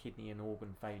cause kidney and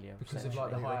organ failure because of the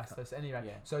high acidosis. Anyway,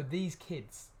 so these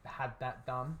kids had that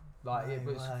done. It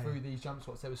was through these jump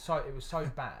sports. It was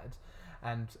so bad.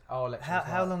 And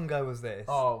how long ago was this?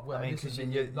 Oh, well, I mean, because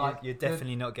you're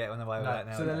definitely not getting away with that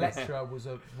now. So the lecturer was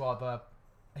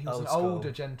he was an older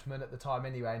gentleman at the time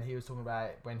anyway, and he was talking about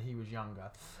it when he was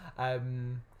younger.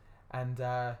 And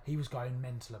he was going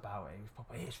mental about it. He was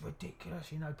probably, it's ridiculous,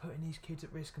 putting these kids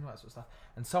at risk and all that sort of stuff.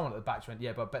 And someone at the back went,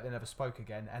 yeah, but I bet they never spoke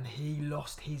again. And he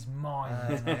lost his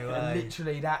mind. No way.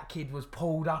 Literally, that kid was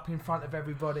pulled up in front of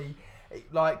everybody.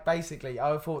 Basically,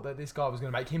 I thought that this guy was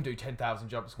going to make him do 10,000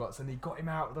 jump squats, and he got him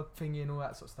out of the thingy and all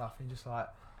that sort of stuff. And just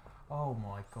oh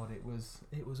my God, it was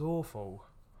awful.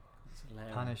 It's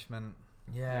hilarious. Punishment.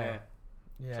 Yeah.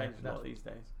 Changes a lot these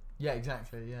days. Yeah,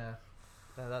 exactly, yeah.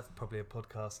 That's probably a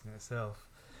podcast in itself.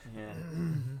 Yeah.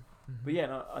 But yeah,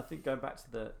 no, I think going back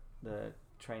to the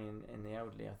training in the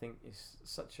elderly, I think is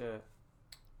such an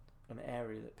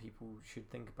area that people should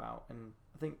think about, and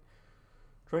I think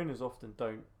trainers often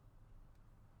don't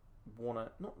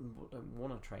want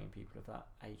to train people of that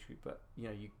age group, but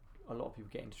a lot of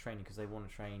people get into training because they want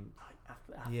to train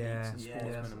athletes and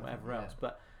sportsmen and whatever else.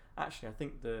 But actually, I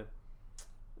think the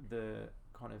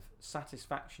kind of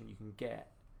satisfaction you can get,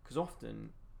 because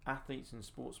often athletes and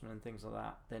sportsmen and things like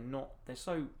that, they're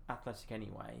so athletic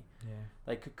anyway. Yeah.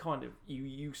 They could kind of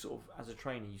you sort of, as a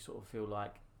trainer, you sort of feel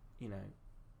like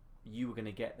you were going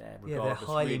to get there regardless. Yeah,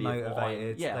 they're highly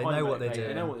motivated. They know what they're doing.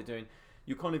 They know what they're doing.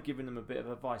 You're kind of giving them a bit of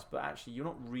advice, but actually you're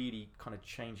not really kind of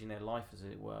changing their life, as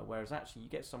it were. Whereas actually you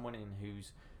get someone in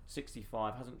who's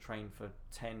 65, hasn't trained for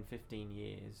 10, 15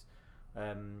 years,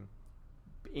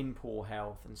 in poor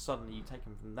health, and suddenly you take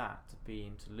them from that to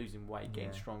losing weight,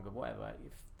 getting stronger, whatever.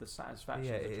 If the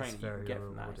satisfaction of the training you can get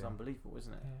from that is unbelievable,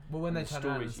 isn't it? Yeah. Well, when they turn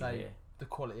around and say the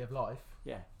quality of life,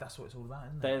 that's what it's all about,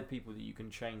 isn't it? They're the people that you can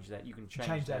change that. You can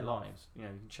change their lives. You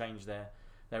can change their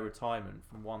retirement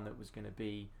from one that was going to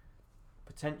be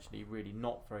potentially really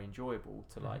not very enjoyable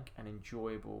to an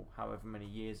enjoyable however many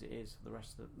years it is for the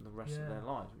rest of their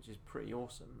lives, which is pretty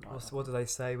awesome. What do they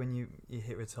say when you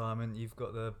hit retirement? You've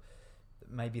got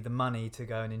maybe the money to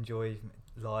go and enjoy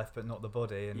life, but not the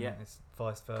body, and it's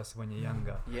vice versa when you're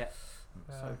younger. Yeah,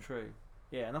 so true.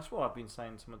 Yeah, and that's what I've been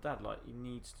saying to my dad. He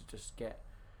needs to just get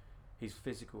his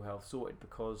physical health sorted,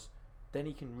 because then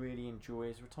he can really enjoy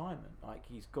his retirement.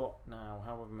 He's got now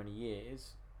however many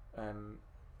years,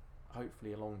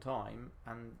 hopefully a long time,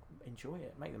 and enjoy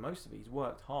it, make the most of it. He's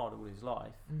worked hard all his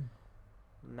life.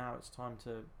 Now it's time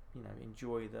to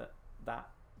enjoy that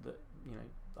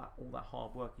all that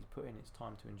hard work he's put in. It's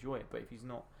time to enjoy it. But if he's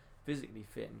not physically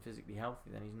fit and physically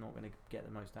healthy, then he's not going to get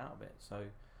the most out of it. So,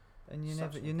 and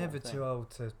you're never too old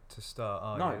to start,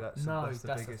 are you? That's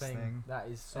the biggest thing. That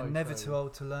is so and never true. too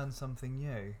old to learn something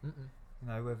new.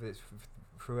 Whether it's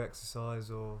through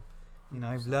exercise or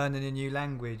learning a new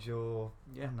language, or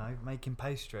making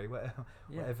pastry,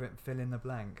 whatever, fill in the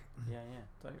blank. Yeah,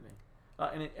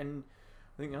 totally. And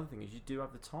I think the other thing is you do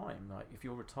have the time. If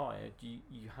you're retired,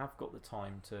 you have got the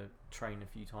time to train a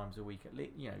few times a week at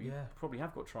least. You probably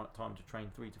have got time to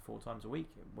train 3 to 4 times a week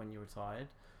when you're retired,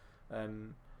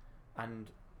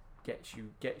 and gets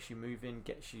you moving,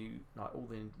 gets you all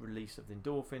the release of the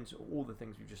endorphins, all the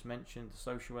things we've just mentioned, the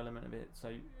social element of it.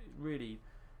 So really,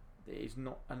 it is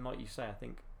not. And like you say, I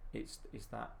think it's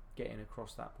that getting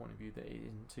across that point of view that it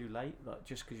isn't too late.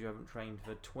 Just because you haven't trained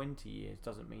for 20 years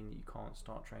doesn't mean that you can't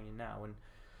start training now. And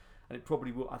it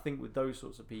probably will. I think with those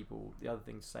sorts of people, the other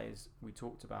thing to say is we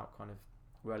talked about kind of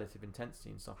relative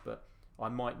intensity and stuff, but I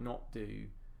might not do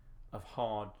a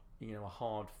hard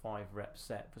 5-rep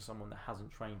set for someone that hasn't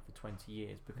trained for 20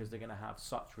 years, because they're going to have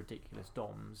such ridiculous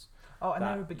DOMs. Oh, and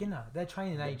they're a beginner. Their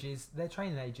training age is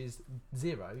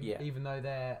 0, even though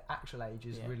their actual age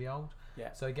is really old.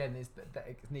 Yeah. So again,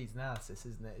 it needs analysis,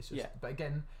 isn't it? It's just, but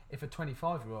again, if a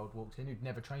 25-year-old walks in who'd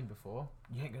never trained before,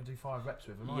 you ain't going to do 5 reps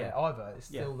with them either. It's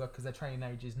still because their training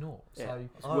age is 0. Yeah. So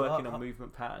it's working on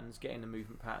movement patterns, getting the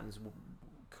movement patterns,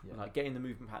 getting the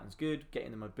movement patterns good,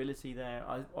 getting the mobility there.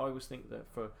 I always think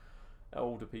that for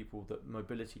older people that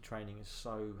mobility training is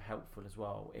so helpful as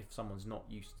well, if someone's not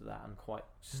used to that and quite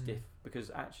stiff, because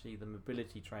actually the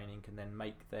mobility training can then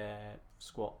make their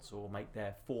squats or make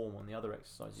their form on the other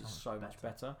exercises so much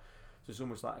better. So it's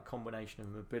almost like a combination of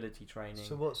mobility training.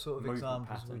 So what sort of examples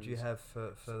patterns. would you have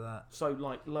for that? So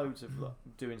like loads of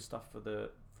doing stuff for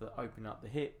opening up the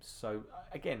hips. So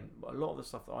again, a lot of the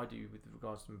stuff that I do with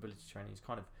regards to mobility training is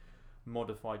kind of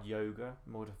modified yoga,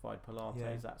 modified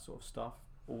Pilates, that sort of stuff.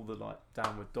 All the like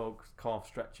downward dog, calf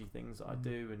stretchy things that I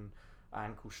do, and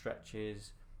ankle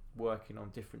stretches, working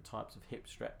on different types of hip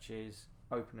stretches,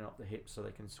 opening up the hips so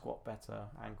they can squat better,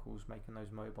 ankles, making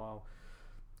those mobile,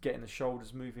 getting the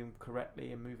shoulders moving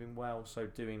correctly and moving well. So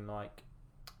doing like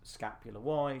scapular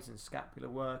Ys and scapular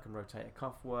work and rotator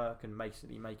cuff work, and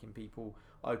basically making people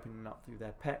opening up through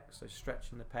their pecs, so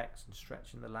stretching the pecs and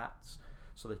stretching the lats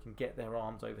so they can get their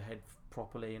arms overhead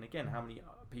properly. And again, how many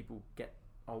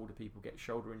older people get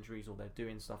shoulder injuries, or they're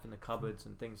doing stuff in the cupboards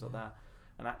and things like that.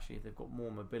 And actually, if they've got more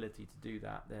mobility to do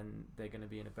that, then they're going to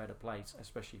be in a better place,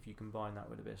 especially if you combine that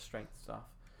with a bit of strength stuff.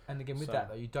 And again, with that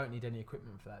though, you don't need any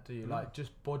equipment for that, do you? Like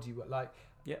just body work, like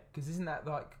because isn't that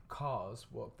like cars?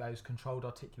 What those controlled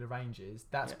articular ranges?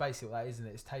 That's basically that, isn't it?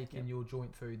 It's taking your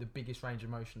joint through the biggest range of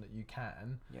motion that you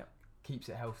can. Keeps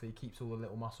it healthy, keeps all the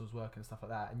little muscles working and stuff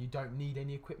like that, and you don't need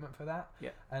any equipment for that.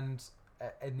 And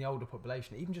in the older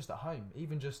population, even just at home,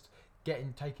 even just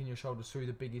taking your shoulders through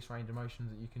the biggest range of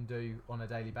motions that you can do on a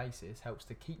daily basis helps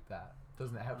to keep that,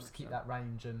 doesn't it? Helps 100%. To keep that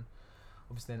range, and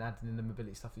obviously then adding in the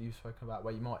mobility stuff that you've spoken about,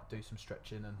 where you might do some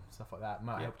stretching and stuff like that,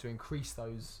 might help to increase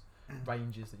those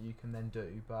ranges that you can then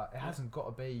do. But it hasn't got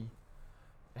to be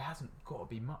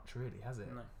much, really, has it?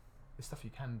 No. It's stuff you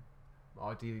can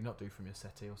ideally not do from your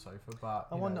settee or sofa, but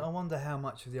I wonder how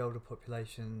much of the older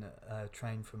population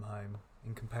train from home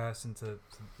in comparison to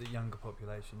the younger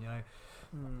population. You know,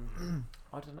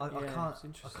 I don't know.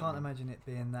 I can't imagine it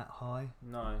being that high.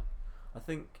 No, I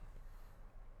think.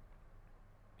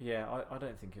 Yeah, I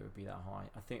don't think it would be that high.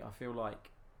 I feel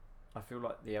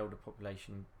like the elder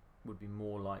population would be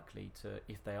more likely to,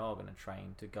 if they are going to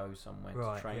train, to go somewhere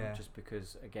to train, just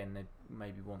because again they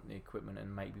maybe want the equipment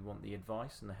and maybe want the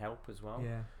advice and the help as well.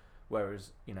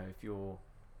 Whereas if you're,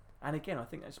 and again I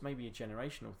think that's maybe a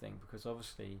generational thing, because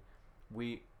obviously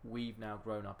we've now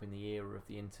grown up in the era of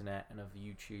the internet and of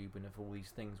YouTube and of all these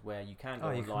things where you can go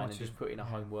online and just put in a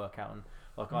home workout. And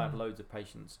like I have loads of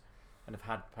patients, and have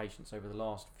had patients over the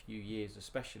last few years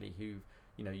especially, who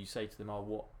you say to them,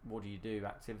 oh, what do you do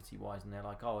activity wise, and they're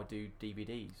like, oh, I do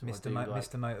DVDs, or Mr.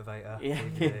 Motivator,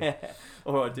 yeah.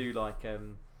 Or I do like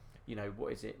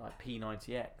what is it, like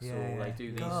P90X, or they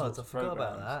do these sorts of programs. I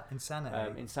forgot about that.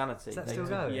 Insanity. Is that still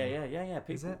going? Yeah.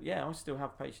 People, is it? Yeah, I still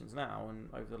have patients now, and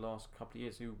over the last couple of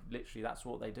years, who literally that's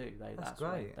what they do. That's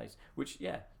great.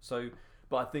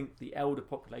 But I think the elder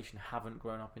population haven't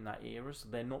grown up in that era, so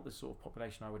they're not the sort of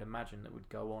population I would imagine that would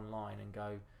go online and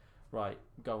go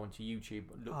onto YouTube,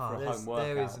 look for a home workout.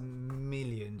 There is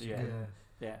millions.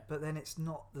 Yeah. But then it's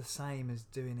not the same as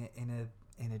doing it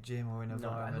in a gym or in a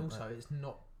environment. And also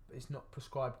it's not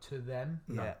prescribed to them.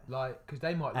 Yeah. Like, because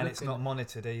they might. And it's not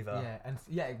monitored either.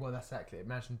 Yeah. Well, that's exactly it.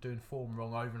 Imagine doing form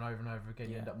wrong over and over and over again.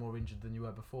 You end up more injured than you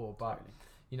were before. But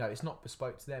it's not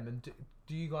bespoke to them. And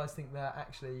do you guys think that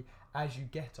actually, as you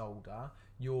get older,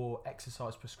 your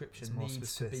exercise prescription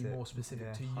needs to be more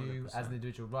specific to you 100%. As an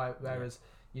individual, right? Whereas,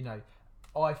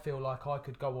 I feel like I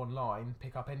could go online,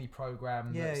 pick up any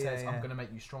program that says I'm going to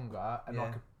make you stronger, and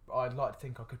I'd like to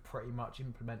think I could pretty much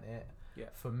implement it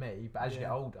for me. But as you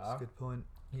get older, that's a good point.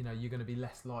 You're going to be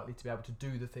less likely to be able to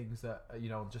do the things that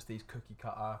on just these cookie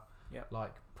cutter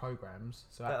like programs.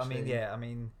 So but actually, I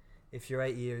mean, if you're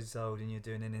 8 years old and you're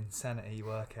doing an insanity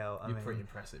workout, you're pretty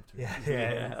impressive.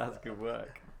 Yeah, that's good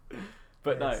work.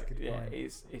 But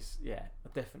it's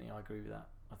definitely I agree with that.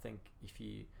 I think if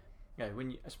you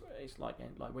when it's like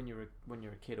when you're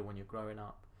a kid or when you're growing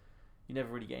up, you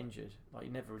never really get injured. Like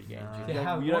you never really get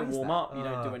injured. You don't warm up. You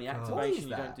don't do any activation.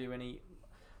 You don't do any.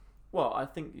 Well, I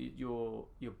think your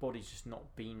body's just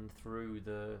not been through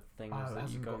the things that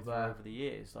you go through over the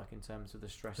years, like in terms of the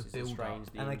stresses, the strains,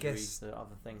 the injuries, the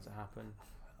other things that happen.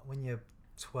 When you're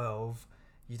 12,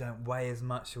 you don't weigh as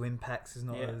much, so impacts is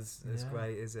not as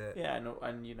great, is it? Yeah,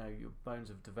 and your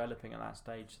bones are developing at that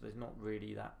stage, so there's not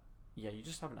really that. Yeah, you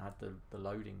just haven't had the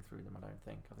loading through them. I don't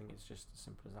think. I think it's just as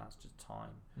simple as that. It's just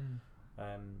time.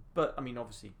 But I mean,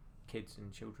 obviously, kids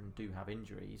and children do have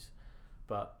injuries,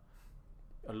 but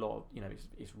a lot of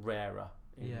it's rarer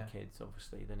in the kids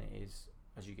obviously than it is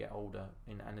as you get older,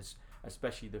 and it's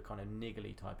especially the kind of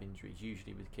niggly type injuries.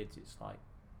 Usually with kids, it's like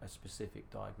a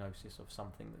specific diagnosis of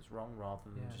something that's wrong, rather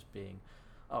than just being,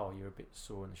 oh, you're a bit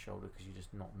sore in the shoulder because you're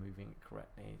just not moving it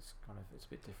correctly. It's a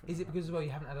bit different. Is it because as well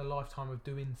you haven't had a lifetime of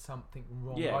doing something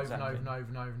wrong over and over and over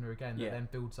and over again that then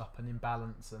builds up an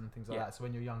imbalance and things like that? So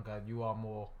when you're younger, you are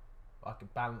more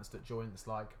balanced at joints.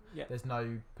 Like there's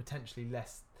no potentially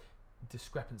less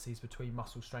discrepancies between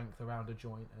muscle strength around a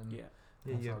joint and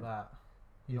things like that.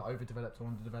 You're not overdeveloped or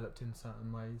underdeveloped in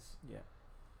certain ways.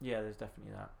 There's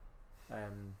definitely that.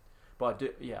 But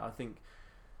I think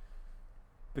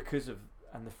because of,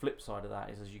 and the flip side of that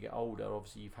is, as you get older,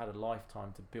 obviously you've had a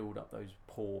lifetime to build up those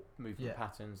poor movement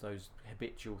patterns, those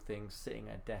habitual things, sitting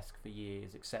at a desk for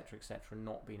years, etc.,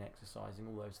 not been exercising,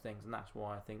 all those things. And that's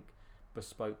why I think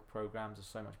bespoke programs are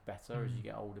so much better as you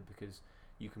get older, because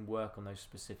you can work on those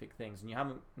specific things. And you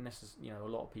haven't necessarily, a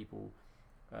lot of people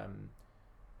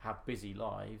have busy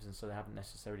lives, and so they haven't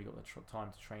necessarily got the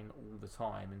time to train all the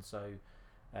time. And so,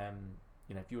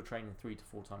 if you're training 3 to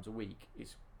 4 times a week,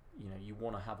 it's, you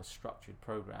want to have a structured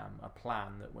program, a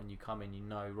plan that when you come in,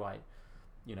 right,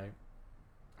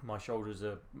 my shoulders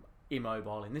are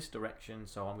immobile in this direction,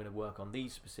 so I'm going to work on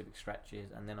these specific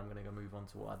stretches, and then I'm going to go move on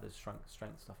to what other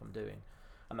strength stuff I'm doing.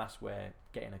 And that's where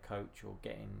getting a coach or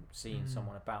seeing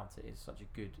someone about it is such a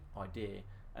good idea.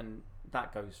 And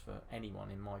that goes for anyone,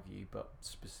 in my view, but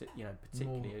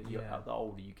particularly the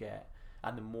older you get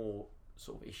and the more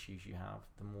sort of issues you have,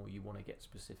 the more you want to get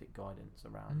specific guidance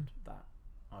around that,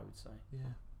 I would say.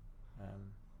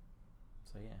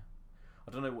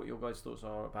 I don't know what your guys' thoughts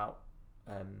are about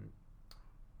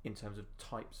in terms of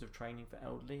types of training for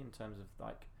elderly, in terms of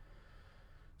like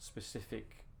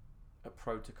specific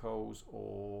protocols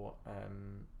or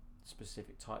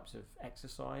specific types of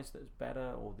exercise that's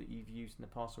better or that you've used in the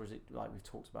past, or is it like we've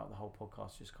talked about the whole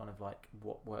podcast, just kind of like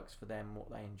what works for them,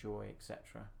 what they enjoy,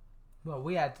 etc.? Well,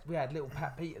 we had little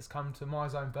Pat Peters come to My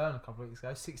Zone Burn a couple of weeks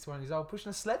ago, 61 years old,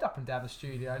 pushing a sled up and down the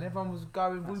studio, and everyone was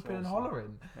going whooping and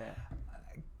hollering.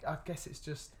 I guess it's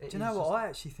just. Do you know what? I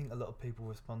actually think a lot of people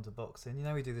respond to boxing.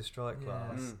 We do the strike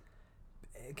class.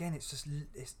 Again,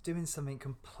 it's doing something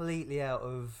completely out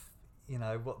of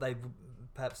what they've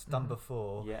perhaps done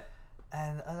before.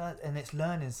 And it's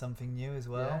learning something new as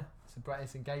well.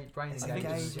 It's engaged, brain engaged. I think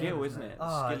it's a skill, isn't it?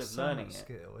 Skill of learning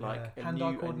it. Like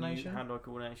hand-eye coordination. Hand-eye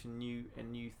coordination, a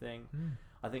new thing.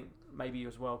 I think maybe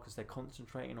as well because they're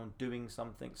concentrating on doing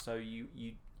something, so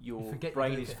your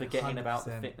brain is forgetting 100%. About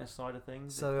the fitness side of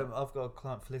things. So I've got a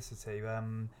client, Felicity.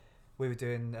 We were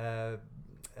doing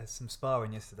some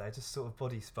sparring yesterday, just sort of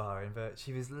body sparring, but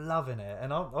she was loving it,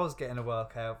 and I was getting a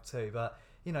workout too. But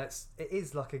it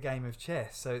is like a game of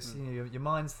chess. So it's your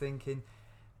mind's thinking.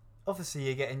 Obviously,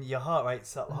 you're getting your heart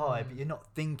rate's up high, but you're not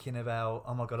thinking about,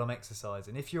 oh my god, I'm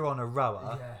exercising. If you're on a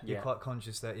rower, you're quite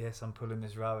conscious that yes, I'm pulling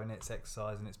this rower and it's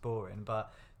exercise and it's boring.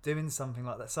 But doing something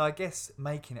like that, so I guess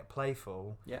making it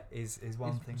playful is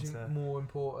one thing. More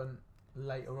important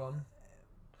later on.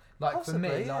 Like Possibly,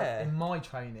 for me, like in my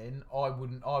training, I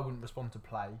wouldn't respond to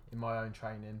play in my own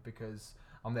training because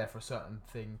I'm there for a certain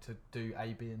thing to do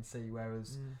A, B, and C.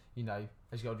 Whereas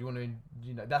as you go, do you want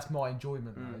to, that's my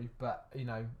enjoyment though. But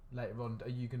later on, are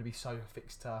you going to be so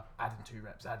fixed to adding 2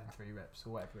 reps, adding 3 reps,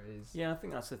 or whatever it is? Yeah, I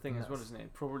think that's the thing as well, isn't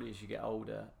it? Probably as you get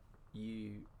older,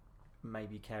 you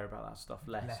maybe care about that stuff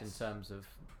less. In terms of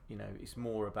it's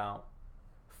more about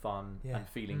fun and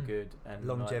feeling good and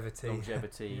longevity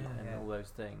and all those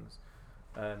things.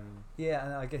 And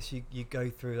I guess you go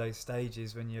through those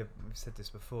stages when we've said this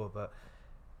before, but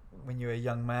when you're a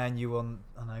young man, you want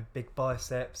big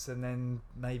biceps, and then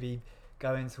maybe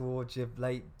going towards your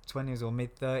late 20s or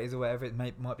mid 30s or whatever, it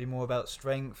might be more about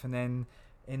strength, and then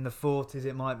in the 40s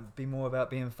it might be more about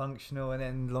being functional, and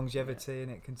then longevity,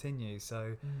 and it continues.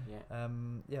 So I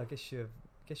guess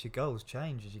your goals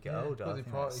change as you get older. Well, the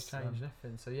priorities change and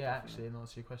everything. So actually, in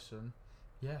answer to your question,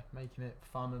 making it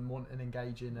fun and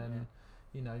engaging, and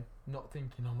not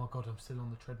thinking, oh my god, I'm still on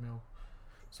the treadmill.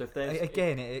 So if there's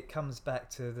it comes back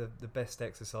to the best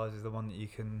exercise is the one that you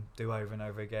can do over and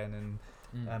over again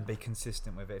and be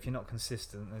consistent with it. If you're not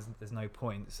consistent, there's no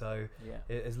point. So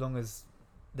as long as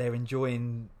they're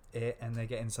enjoying it and they're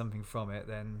getting something from it,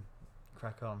 then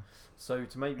crack on. So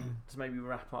to maybe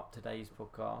wrap up today's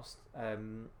podcast,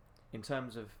 in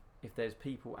terms of if there's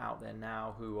people out there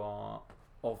now who are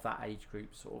of that age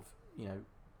group, sort of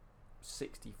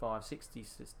 60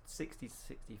 to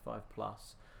 65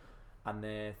 plus, and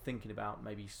they're thinking about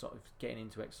maybe sort of getting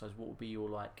into exercise, what would be your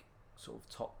sort of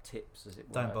top tips, as it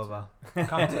were? Don't bother.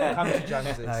 Come to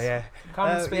Joneses. Come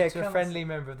and speak to a friendly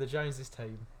member of the Joneses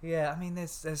team. I mean,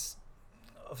 there's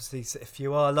obviously, if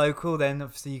you are local, then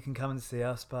obviously you can come and see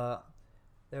us, but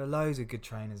there are loads of good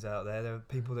trainers out there. There are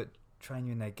people that train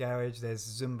you in their garage. There's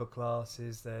Zumba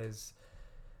classes. There's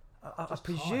I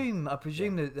presume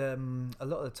that a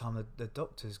lot of the time the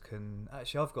doctors can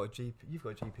actually. You've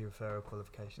got a GP referral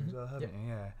qualification as well, haven't you?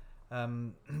 Yeah.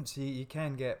 So you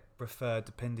can get referred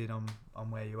depending on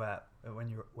where you're at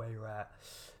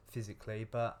physically,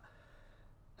 but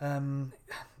I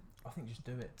think just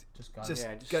do it. Just go.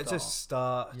 Just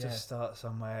start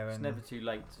somewhere. It's and never too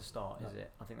late to start, is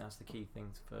it? I think that's the key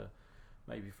thing for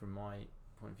maybe from my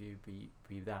point of view.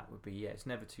 It's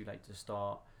never too late to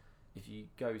start. If you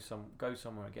go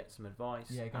somewhere and get some advice,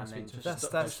 and then just that's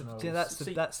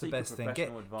the best thing.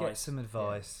 Get some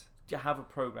advice. Have a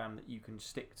program that you can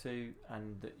stick to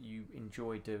and that you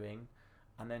enjoy doing,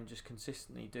 and then just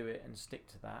consistently do it and stick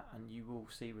to that, and you will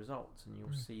see results, and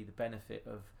you'll see the benefit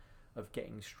of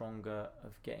getting stronger,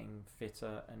 of getting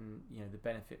fitter, and the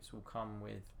benefits will come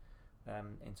with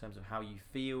in terms of how you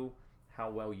feel, how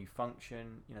well you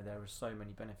function. There are so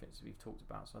many benefits that we've talked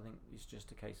about, so I think it's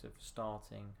just a case of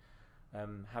starting,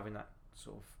 having that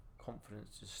sort of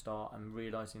confidence to start, and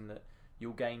realising that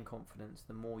you'll gain confidence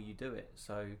the more you do it.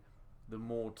 So the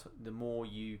more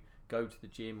you go to the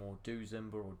gym or do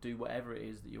Zumba or do whatever it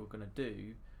is that you're going to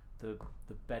do, the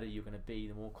better you're going to be,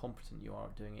 the more competent you are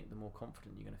at doing it, the more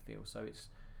confident you're going to feel. So it's,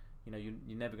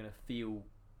 you're never going to feel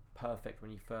perfect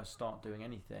when you first start doing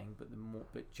anything, but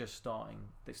just starting,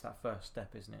 it's that first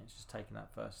step, isn't it? It's just taking that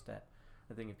first step.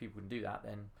 I think if people can do that,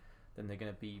 then they're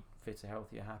going to be fitter,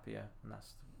 healthier, happier, and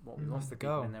that's what we want for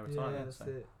people in their retirement. That's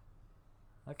it.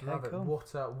 Okay, Love cool.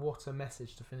 It. What a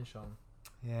message to finish on.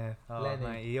 Yeah, Lenny,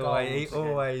 mate, he always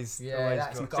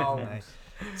that's drops gold. in, mate.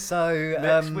 So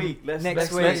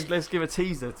next week, let's give a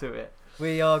teaser to it.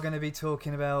 We are going to be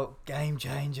talking about Game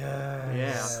Changers.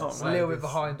 Yeah, I can't wait. A little bit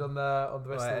behind on the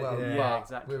rest of the world. Yeah,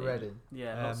 exactly. We're ready.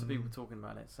 Yeah, lots of people talking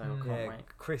about it, so I can't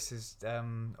wait. Chris has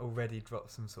already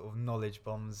dropped some sort of knowledge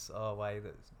bombs our way.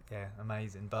 That's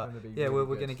amazing. But we're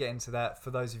going to get into that.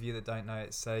 For those of you that don't know,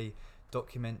 it's a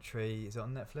documentary. Is it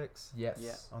on Netflix? Yes.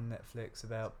 Yeah. On Netflix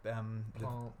about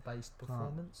plant-based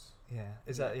performance. Yeah.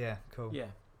 Is that cool? Yeah.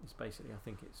 It's basically, I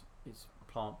think it's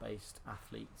plant-based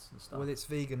athletes and stuff. Well, it's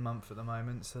vegan month at the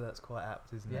moment, so that's quite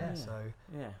apt, isn't it? So so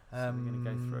we're going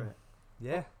to go through it.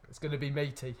 Yeah. It's going to be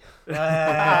meaty. He's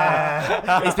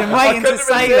been waiting to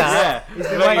say that. Yeah. He's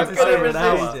been waiting to say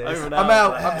that. Over an I'm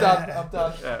hour. out. I'm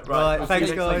done. Yeah, right.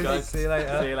 Thanks, guys. See you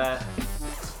later. See you later.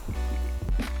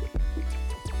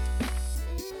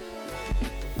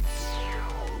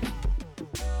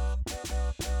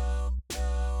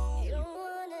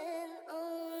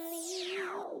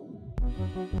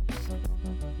 You